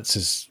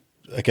finances,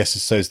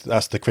 so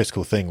that's the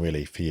critical thing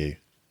really for you.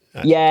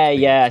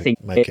 I think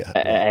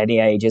at any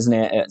age, isn't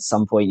it? At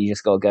some point you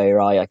just got to go,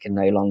 right, I can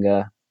no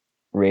longer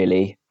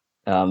really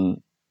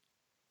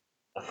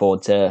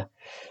afford to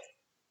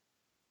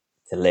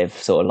live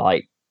sort of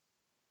like,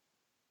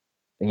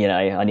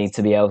 I need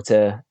to be able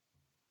to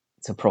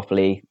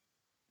properly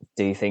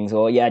do things,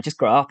 or just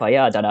grow up.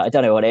 I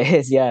don't know what it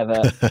is,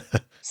 but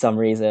some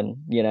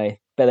reason,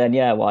 but then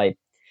why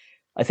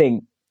I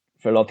think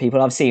for a lot of people,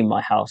 I've seen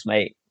my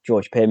housemate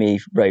George Pym, he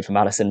rode for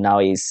Madison, now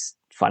he's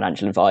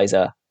financial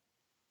advisor,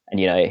 and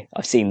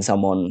I've seen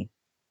someone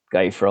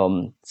go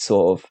from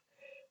sort of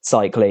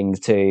cycling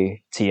to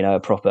a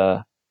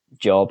proper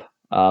job,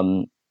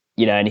 and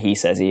he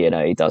says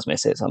he does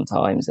miss it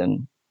sometimes,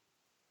 and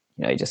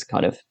just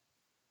kind of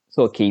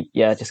sort of keep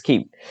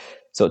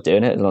sort of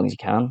doing it as long as you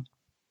can.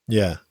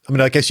 Yeah.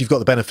 I guess you've got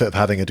the benefit of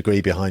having a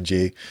degree behind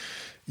you.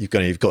 You've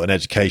got an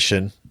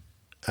education.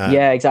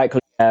 Exactly.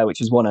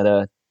 Which is one of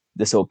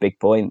the sort of big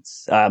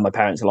points. My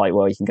parents are like,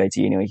 well, you can go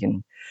to uni, you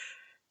can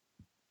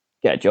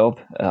get a job,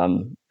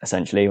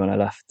 essentially, when I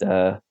left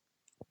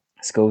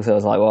school. So I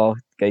was like, well,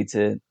 go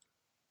to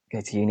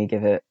uni,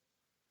 give it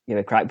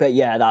a crack. But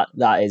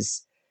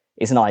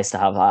it's nice to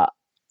have that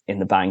in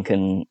the bank,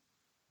 and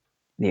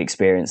the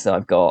experience that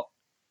I've got,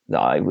 that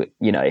I would,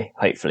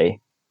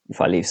 hopefully if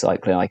I leave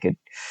cycling, I could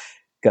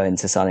go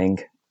into something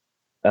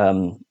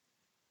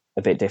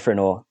a bit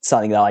different, or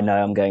something that I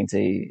know I'm going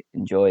to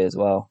enjoy as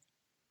well.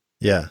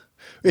 Yeah.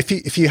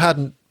 If you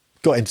hadn't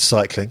got into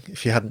cycling,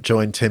 if you hadn't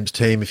joined Tim's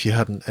team, if you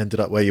hadn't ended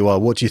up where you are,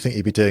 what do you think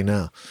you'd be doing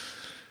now?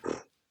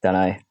 Don't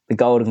know. The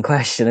golden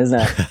question, isn't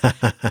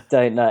it?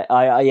 Don't know.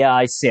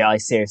 I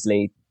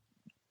seriously,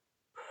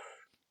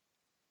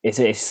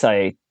 it's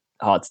so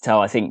hard to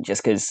tell. I think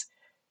just because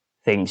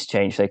things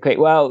change so quick.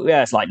 Well,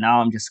 it's like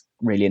now I'm just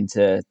really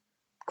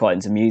quite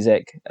into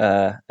music,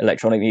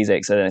 electronic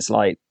music. So then it's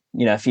like,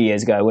 a few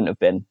years ago I wouldn't have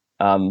been.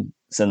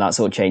 So that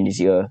sort of changes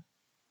your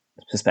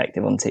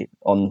perspective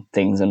on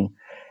things and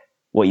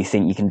what you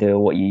think you can do, or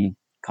what you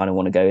kind of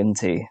want to go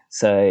into.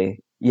 So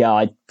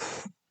I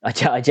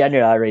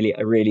genuinely,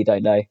 I really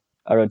don't know.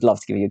 I would love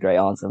to give you a great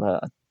answer,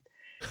 but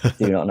I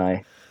do not know.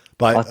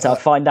 But I'll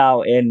find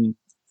out in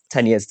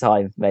 10 years'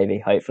 time, maybe,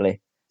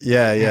 hopefully.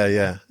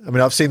 Yeah.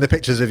 I've seen the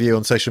pictures of you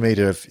on social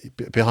media of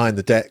behind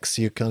the decks.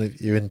 You're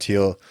into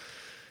your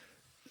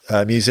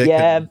music.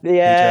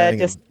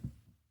 Just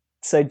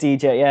so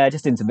DJ.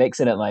 Just into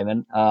mixing at the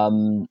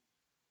moment.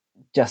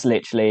 Just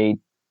literally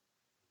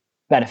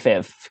benefit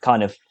of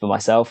kind of for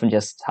myself and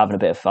just having a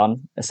bit of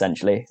fun,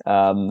 essentially.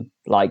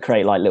 Like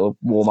create like little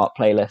warm up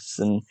playlists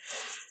and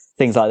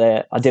things like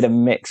that. I did a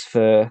mix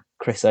for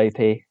Chris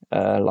Opie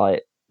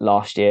like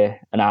last year,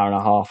 an hour and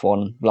a half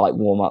on like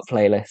warm up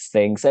playlist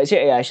thing. So it's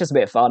just a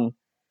bit of fun,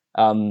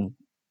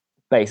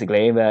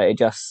 basically. But it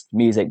just,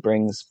 music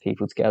brings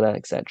people together,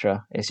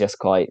 etc. It's just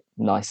quite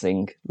nice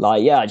thing.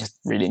 Like I just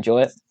really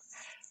enjoy it.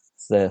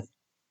 So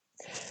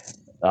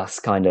that's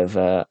kind of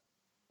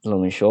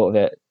long and short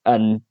of it.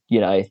 And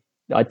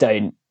I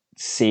don't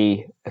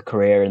see a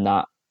career in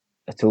that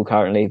at all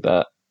currently,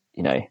 but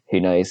who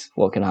knows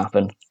what can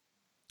happen.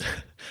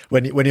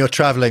 When you're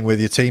traveling with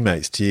your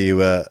teammates, do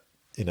you are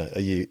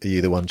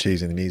you the one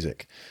choosing the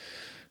music?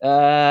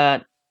 Nah,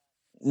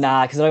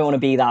 because I don't want to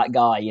be that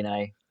guy.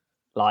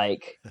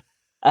 Like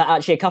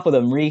actually, a couple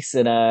of them, Reese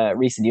and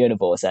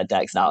Unibor said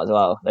decks now as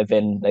well. They've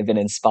been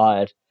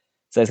inspired,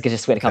 so it's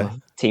just become a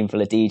team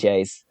full of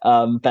DJs.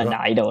 But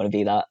right. You don't want to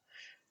be that.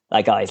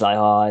 That guy's like,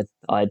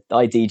 I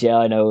DJ,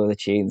 I know all the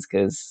tunes,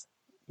 because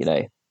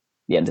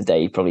the end of the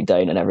day, you probably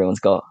don't, and everyone's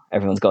got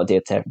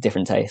a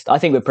different taste. I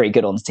think we're pretty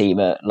good on the team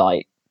at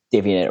like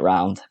divvying it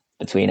around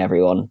between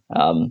everyone.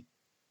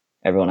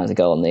 Everyone has a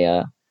go on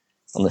the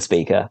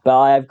speaker, but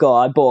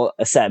I bought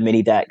a set of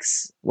mini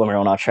decks when we were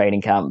on our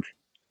training camp,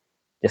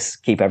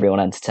 just keep everyone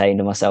entertained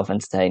and myself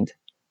entertained.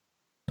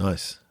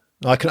 Nice.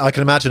 I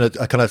can imagine a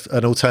kind of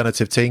an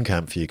alternative team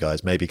camp for you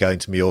guys, maybe going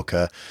to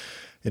Mallorca,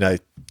 training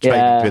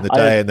during the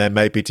day and then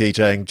maybe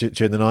DJing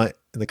during the night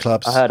in the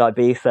clubs. I heard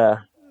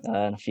Ibiza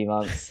in a few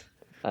months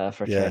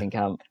for a training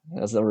camp.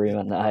 That was the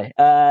rumour.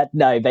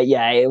 No, but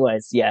yeah, it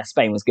was. Yeah,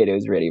 Spain was good. It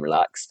was really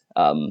relaxed.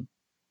 So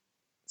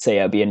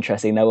yeah, it'd be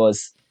interesting. We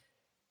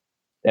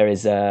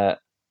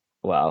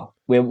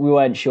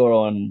weren't sure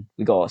on.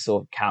 We got a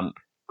sort of camp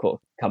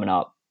coming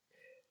up.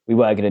 We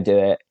were going to do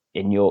it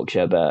in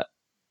Yorkshire, but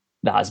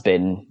that has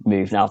been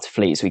moved now to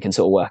Fleet, so we can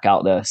sort of work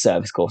out the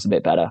service course a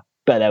bit better.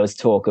 But there was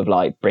talk of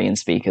like bringing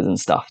speakers and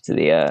stuff to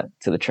the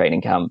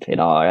training camp in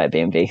our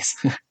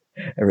Airbnbs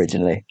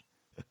originally.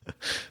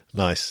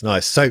 Nice.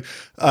 So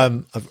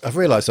I've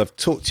realised I've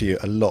talked to you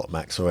a lot,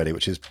 Max, already,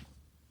 which has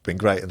been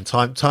great. And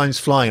time's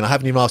flying, and I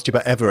haven't even asked you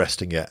about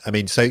Everesting yet. I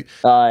mean, so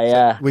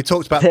we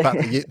talked about the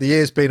fact that the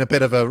year's been a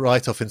bit of a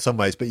write-off in some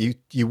ways, but you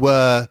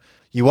are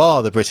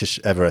the British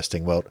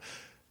Everesting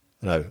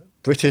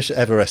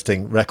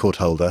record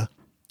holder.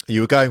 You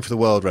were going for the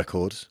world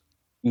record.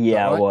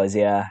 Yeah, right? It was.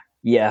 Yeah,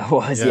 it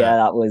was. Yeah,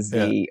 that was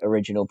the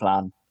original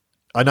plan.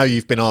 I know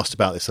you've been asked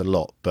about this a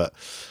lot, but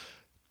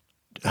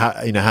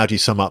how do you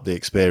sum up the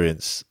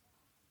experience?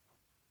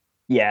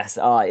 Yes,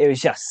 it was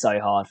just so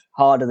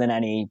harder than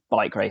any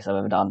bike race I've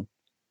ever done.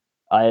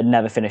 I had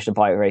never finished a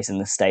bike race in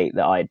the state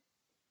that I'd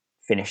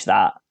finished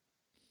that,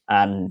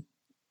 and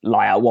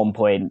like at one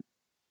point,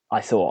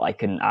 I thought I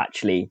couldn't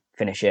actually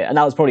finish it, and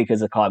that was probably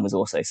because the climb was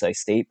also so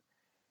steep.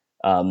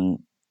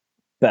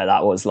 But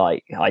that was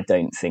like, I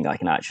don't think I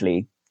can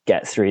actually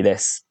get through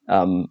this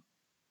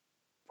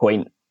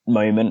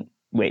moment,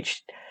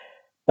 which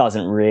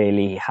doesn't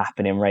really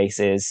happen in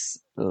races.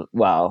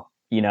 Well,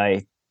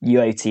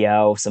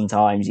 UOTL,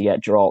 sometimes you get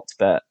dropped,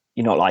 but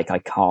you're not like, I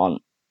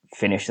can't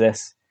finish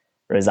this.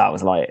 Whereas that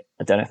was like,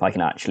 I don't know if I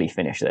can actually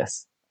finish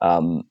this.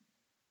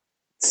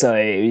 So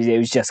it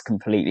was just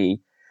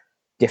completely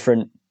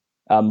different.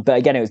 But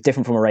again, it was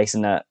different from a race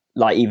in that,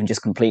 like, even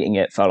just completing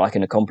it felt like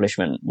an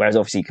accomplishment. Whereas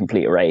obviously you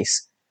complete a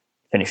race,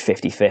 finish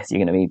 55th, you're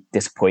going to be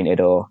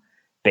disappointed or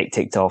bit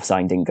ticked off,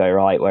 something didn't go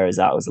right. Whereas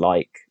that was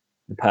like,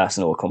 the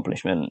personal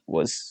accomplishment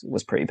was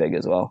pretty big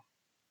as well.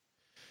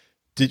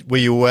 Were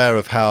you aware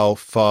of how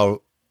far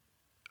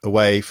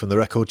away from the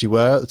record you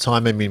were at the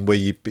time? I mean,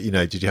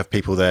 did you have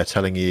people there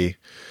telling you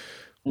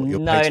what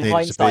your pace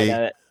needed to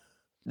be?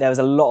 There was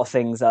a lot of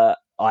things that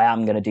I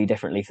am going to do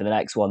differently for the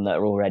next one that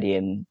are already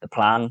in the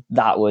plan.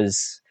 That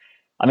was,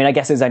 I mean, I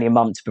guess it was only a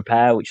month to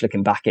prepare, which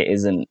looking back, it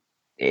isn't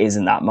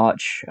that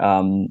much.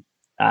 And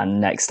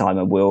next time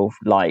I will,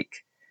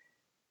 like,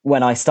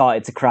 when I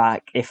started to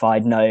crack, if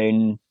I'd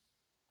known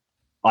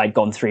I'd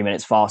gone 3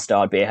 minutes faster,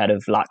 I'd be ahead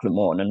of Lachlan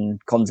Morton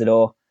and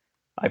Contador.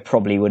 I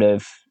probably would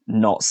have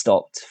not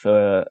stopped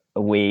for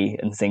a wee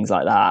and things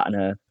like that, and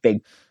a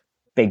big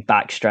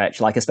back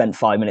stretch. Like, I spent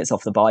 5 minutes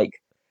off the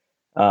bike,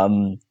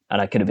 and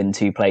I could have been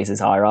 2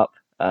 places higher up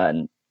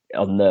and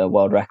on the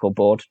world record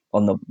board,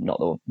 not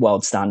the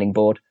world standing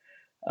board.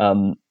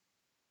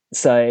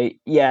 So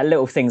yeah,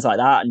 little things like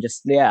that, and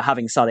just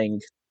having something,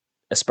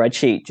 a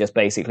spreadsheet, just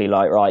basically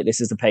like, right,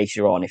 this is the pace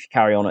you're on. If you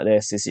carry on at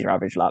this is your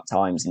average lap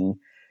times, and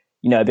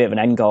a bit of an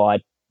end goal.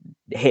 I'd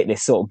hit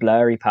this sort of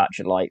blurry patch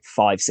at like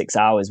 5-6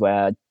 hours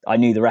where I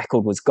knew the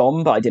record was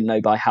gone, but I didn't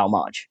know by how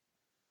much.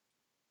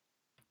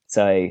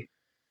 So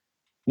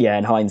yeah,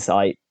 in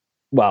hindsight,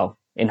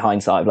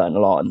 I've learned a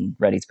lot and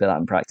ready to put that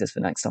in practice for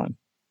next time.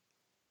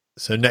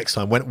 So next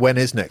time, when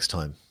is next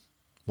time?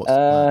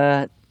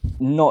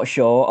 Not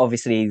sure.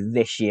 Obviously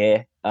this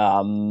year,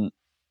 but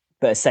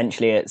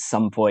essentially at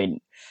some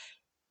point,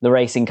 the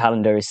racing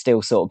calendar is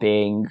still sort of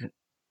being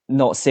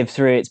not sieved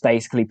through. It's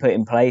basically put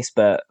in place,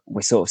 but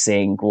we're sort of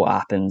seeing what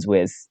happens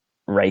with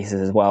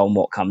races as well and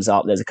what comes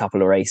up. There's a couple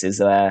of races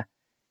there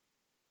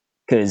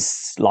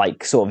because,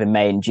 like, sort of in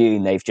May and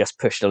June, they've just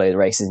pushed a load of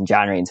races in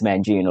January into May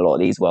and June. A lot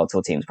of these World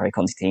Tour teams, Pro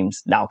Conti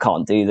teams, now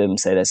can't do them,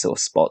 so there's sort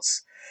of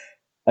spots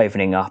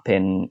opening up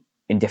in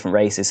different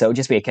races. So it'll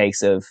just be a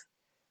case of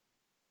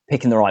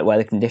picking the right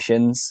weather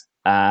conditions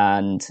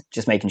and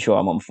just making sure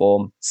I'm on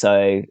form.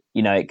 So,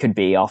 it could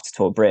be after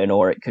Tour of Britain,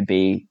 or it could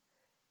be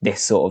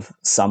this sort of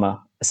summer.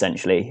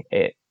 Essentially,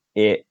 it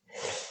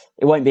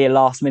won't be a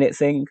last minute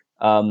thing,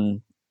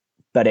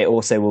 but it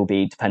also will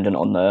be dependent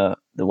on the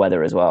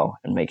weather as well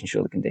and making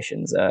sure the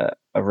conditions are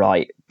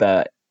right.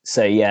 But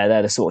so yeah,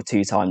 they're the sort of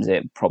 2 times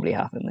it probably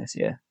happened this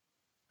year.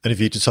 And have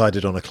you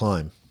decided on a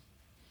climb?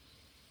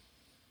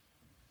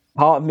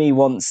 Part of me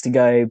wants to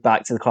go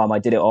back to the climb I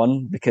did it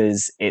on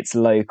because it's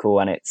local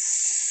and it's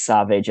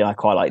savage, and I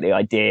quite like the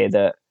idea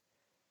that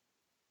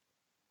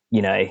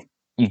you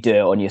do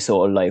it on your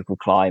sort of local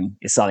climb.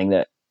 It's something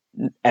that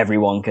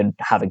everyone can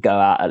have a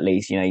go at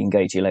least. You can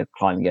go to your local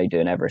climb and go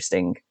do an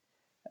Everesting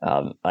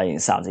I mean,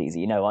 it sounds easy.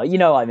 You know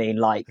what I mean?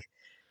 Like,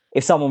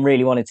 if someone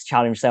really wanted to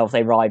challenge themselves,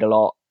 they ride a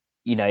lot.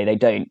 They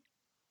don't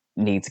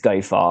need to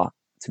go far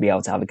to be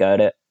able to have a go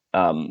at it.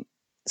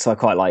 So I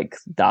quite like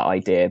that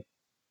idea.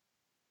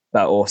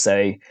 But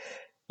also,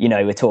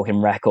 we're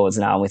talking records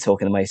now. And we're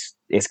talking the most.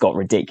 It's got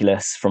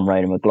ridiculous from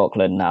Ronan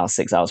McLaughlin now,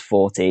 6 hours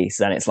 40.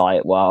 So then it's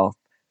like, well,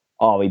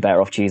 are we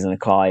better off choosing a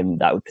climb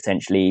that would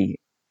potentially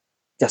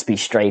just be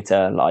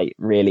straighter, like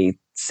really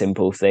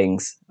simple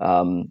things?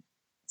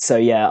 So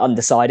yeah,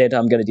 undecided.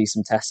 I'm going to do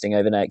some testing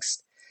over the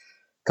next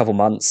couple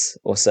months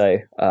or so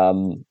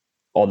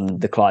on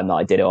the climb that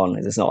I did it on.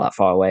 It's not that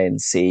far away,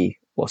 and see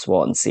what's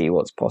what and see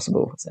what's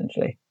possible,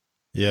 essentially.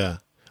 Yeah.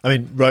 I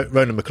mean,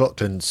 Ronan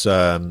McLaughlin's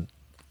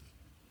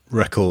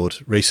record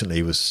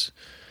recently was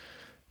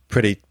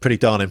pretty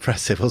darn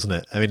impressive, wasn't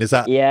it? I mean, is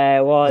that... Yeah,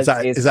 it was.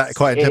 Is that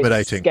quite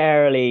intimidating? It's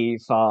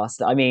scarily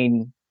fast. I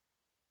mean,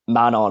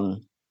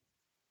 Manon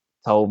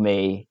told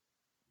me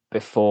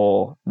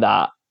before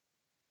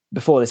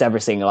this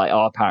everything, like,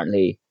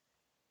 apparently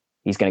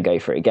he's going to go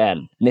for it again.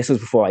 And this was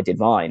before I did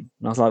mine.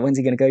 And I was like, when's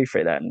he going to go for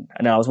it then?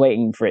 And then I was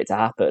waiting for it to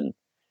happen.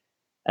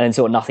 And then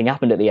sort of nothing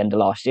happened at the end of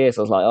last year.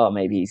 So I was like,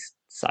 maybe he's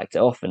sacked it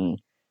off and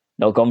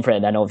not gone for it.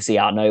 And then obviously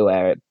out of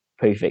nowhere,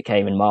 it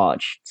came in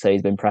March. So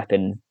he's been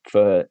prepping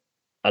for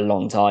a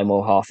long time,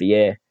 or half a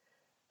year,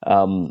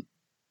 to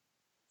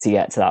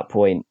get to that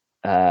point.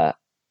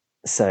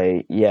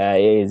 So yeah,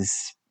 it is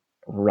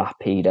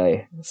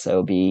rapido. So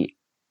it'll be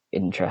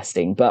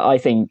interesting. But I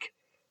think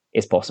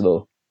it's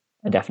possible.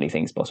 I definitely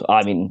think it's possible.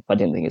 I mean, if I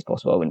didn't think it's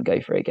possible, I wouldn't go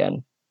for it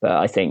again. But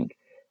I think,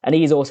 and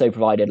he's also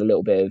provided a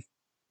little bit of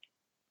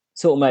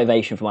sort of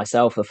motivation for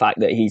myself, the fact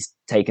that he's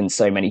taken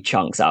so many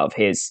chunks out of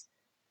his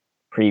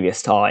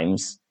previous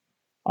times.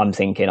 I'm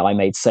thinking I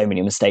made so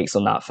many mistakes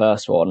on that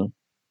first one,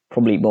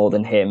 probably more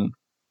than him.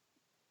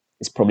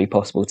 It's probably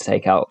possible to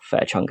take out a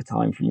fair chunk of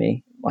time from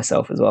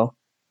myself as well.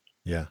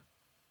 Yeah.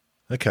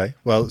 Okay.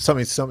 Well,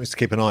 something to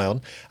keep an eye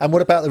on. And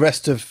what about the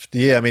rest of the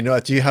year? I mean,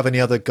 do you have any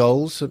other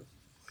goals?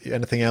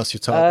 Anything else you're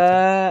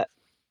targeting?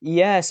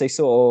 Yeah. So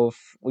sort of,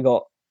 we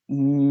got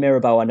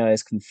Mirabel, I know,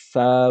 is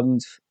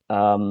confirmed.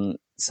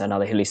 So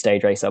another hilly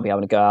stage race I'll be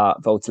having to go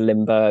out, Volta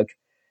Limburg.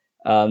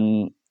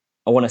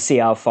 I want to see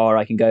how far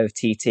I can go with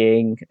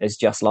TTing. As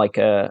just like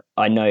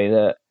I know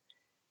that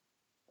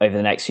over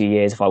the next few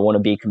years, if I want to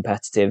be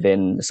competitive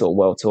in the sort of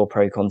World Tour,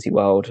 Pro Conti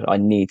World, I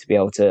need to be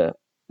able to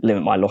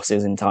limit my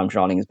losses in time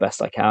trialing as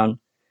best I can.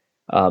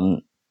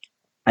 And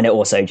it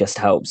also just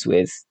helps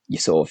with your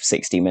sort of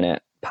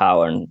 60-minute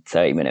power and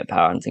 30-minute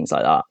power and things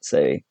like that.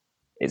 So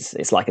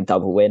it's like a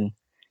double win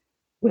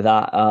with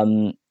that.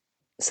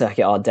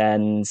 Circuit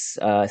Ardennes,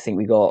 I think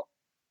we got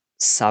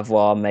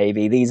Savoie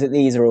maybe.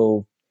 These are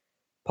all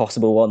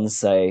possible ones,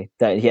 so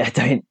don't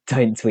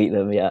tweet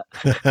them yet.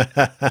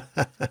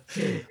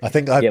 I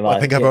think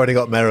I've already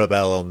got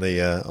Mirabel on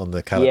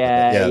the calendar.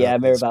 Yeah,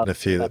 Mirabel. A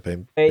few that have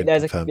been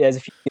there's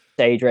a few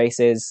stage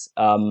races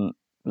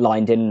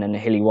lined in, and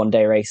hilly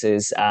one-day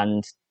races,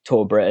 and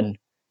Tour Britain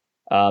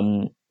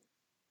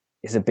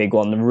is a big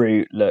one. The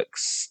route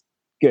looks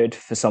good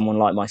for someone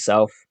like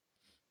myself,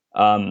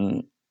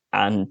 and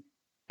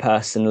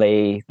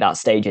personally, that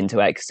stage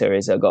into Exeter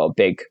has got a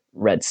big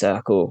red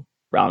circle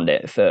around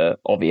it for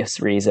obvious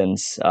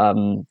reasons. I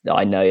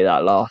know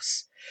that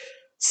last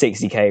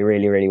 60k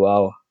really, really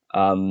well.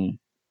 And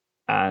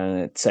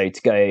so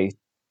to go,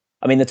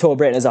 I mean, the Tour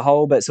Britain as a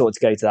whole, but sort of to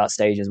go to that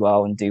stage as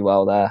well and do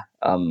well there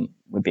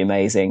would be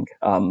amazing.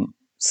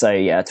 So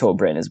yeah, Tour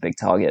Britain is a big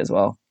target as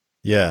well.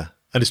 Yeah.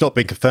 And it's not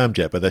been confirmed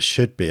yet, but there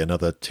should be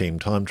another team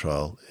time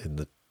trial in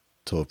the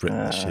Tour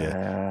Britain this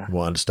year, from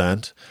what I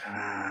understand.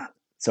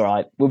 It's all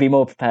right. We'll be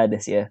more prepared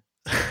this year.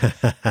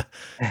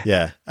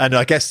 Yeah, and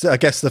I guess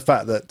the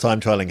fact that time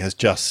trialing has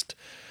just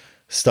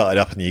started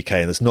up in the UK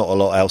and there's not a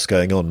lot else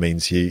going on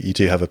means you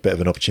do have a bit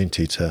of an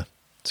opportunity to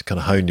kind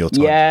of hone your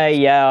time.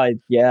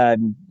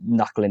 I'm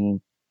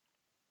knuckling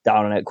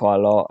down on it quite a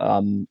lot.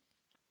 And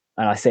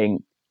I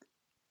think,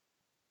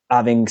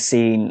 having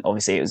seen,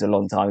 obviously it was a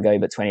long time ago,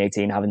 but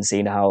 2018, having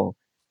seen how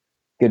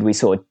good we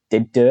sort of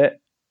did do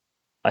it,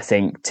 I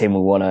think Tim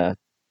will want to,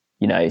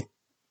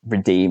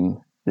 redeem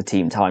the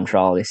team time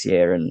trial this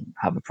year and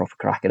have a proper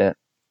crack at it.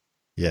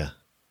 Yeah,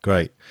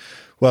 great.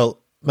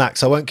 Well,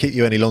 Max, I won't keep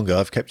you any longer.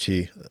 I've kept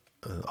you,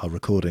 our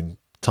recording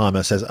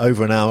timer says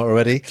over an hour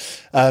already.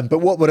 But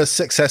what would a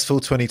successful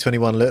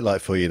 2021 look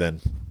like for you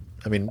then?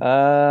 I mean,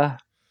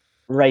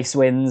 race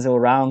wins all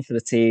round for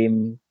the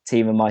team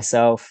and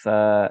myself,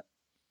 a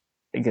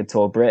good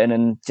Tour of Britain,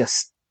 and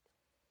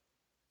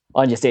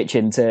I'm just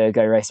itching to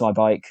go race my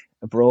bike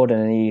abroad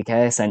and in the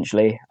UK,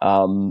 essentially.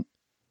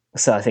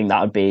 So I think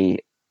that would be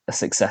a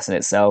success in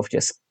itself,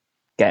 just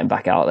getting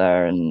back out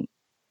there and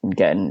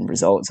getting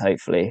results,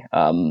 hopefully.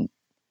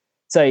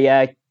 So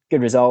yeah,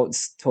 good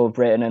results, Tour of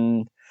Britain,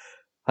 and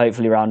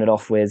hopefully rounded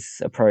off with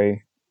a Pro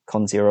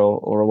Conti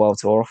or a World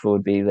Tour offer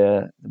would be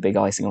the big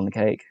icing on the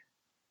cake.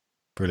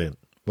 Brilliant.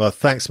 Well,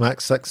 thanks,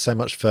 Max. Thanks so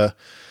much for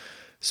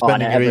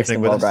spending your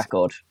evening with us.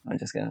 Record. I'm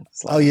just going to.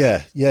 Oh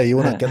yeah, you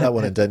want to get that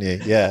one in, don't you?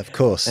 Yeah, of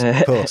course.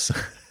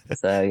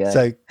 So yeah.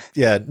 So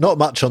yeah, not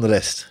much on the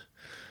list.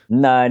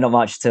 No, not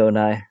much at all.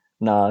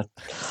 No.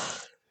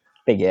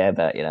 Big year,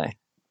 but a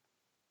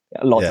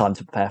lot of time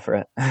to prepare for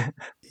it.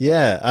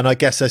 Yeah, and I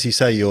guess as you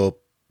say, you're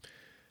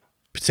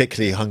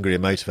particularly hungry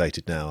and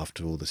motivated now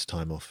after all this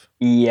time off.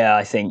 Yeah,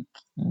 I think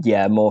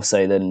more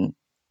so than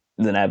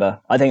ever.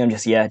 I think I'm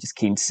just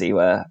keen to see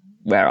where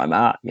I'm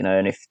at,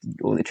 and if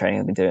all the training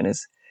I've been doing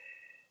is,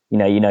 when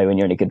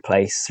you're in a good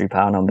place through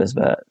power numbers,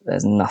 but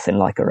there's nothing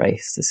like a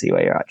race to see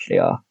where you actually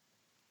are.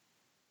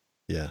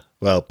 Yeah.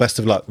 Well, best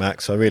of luck,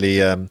 Max. I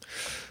really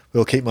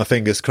will keep my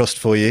fingers crossed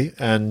for you.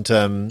 And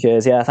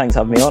cheers. Yeah, thanks for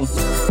having me on.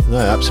 No,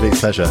 absolute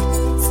pleasure.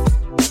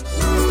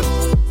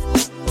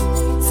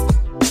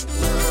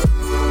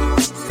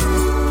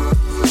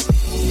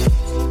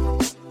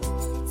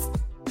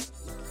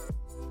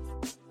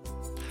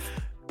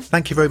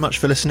 Thank you very much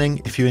for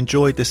listening. If you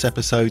enjoyed this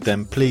episode,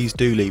 then please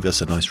do leave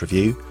us a nice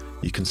review.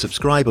 You can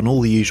subscribe on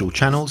all the usual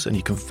channels, and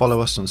you can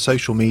follow us on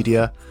social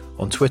media.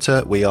 On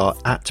Twitter, we are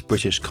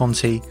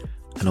 @BritishConti,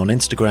 and on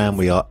Instagram,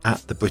 we are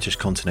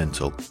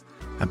 @TheBritishContinental.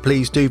 And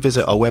please do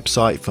visit our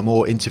website for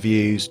more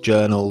interviews,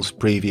 journals,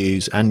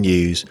 previews, and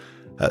news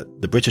at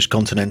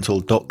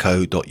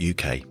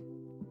thebritishcontinental.co.uk.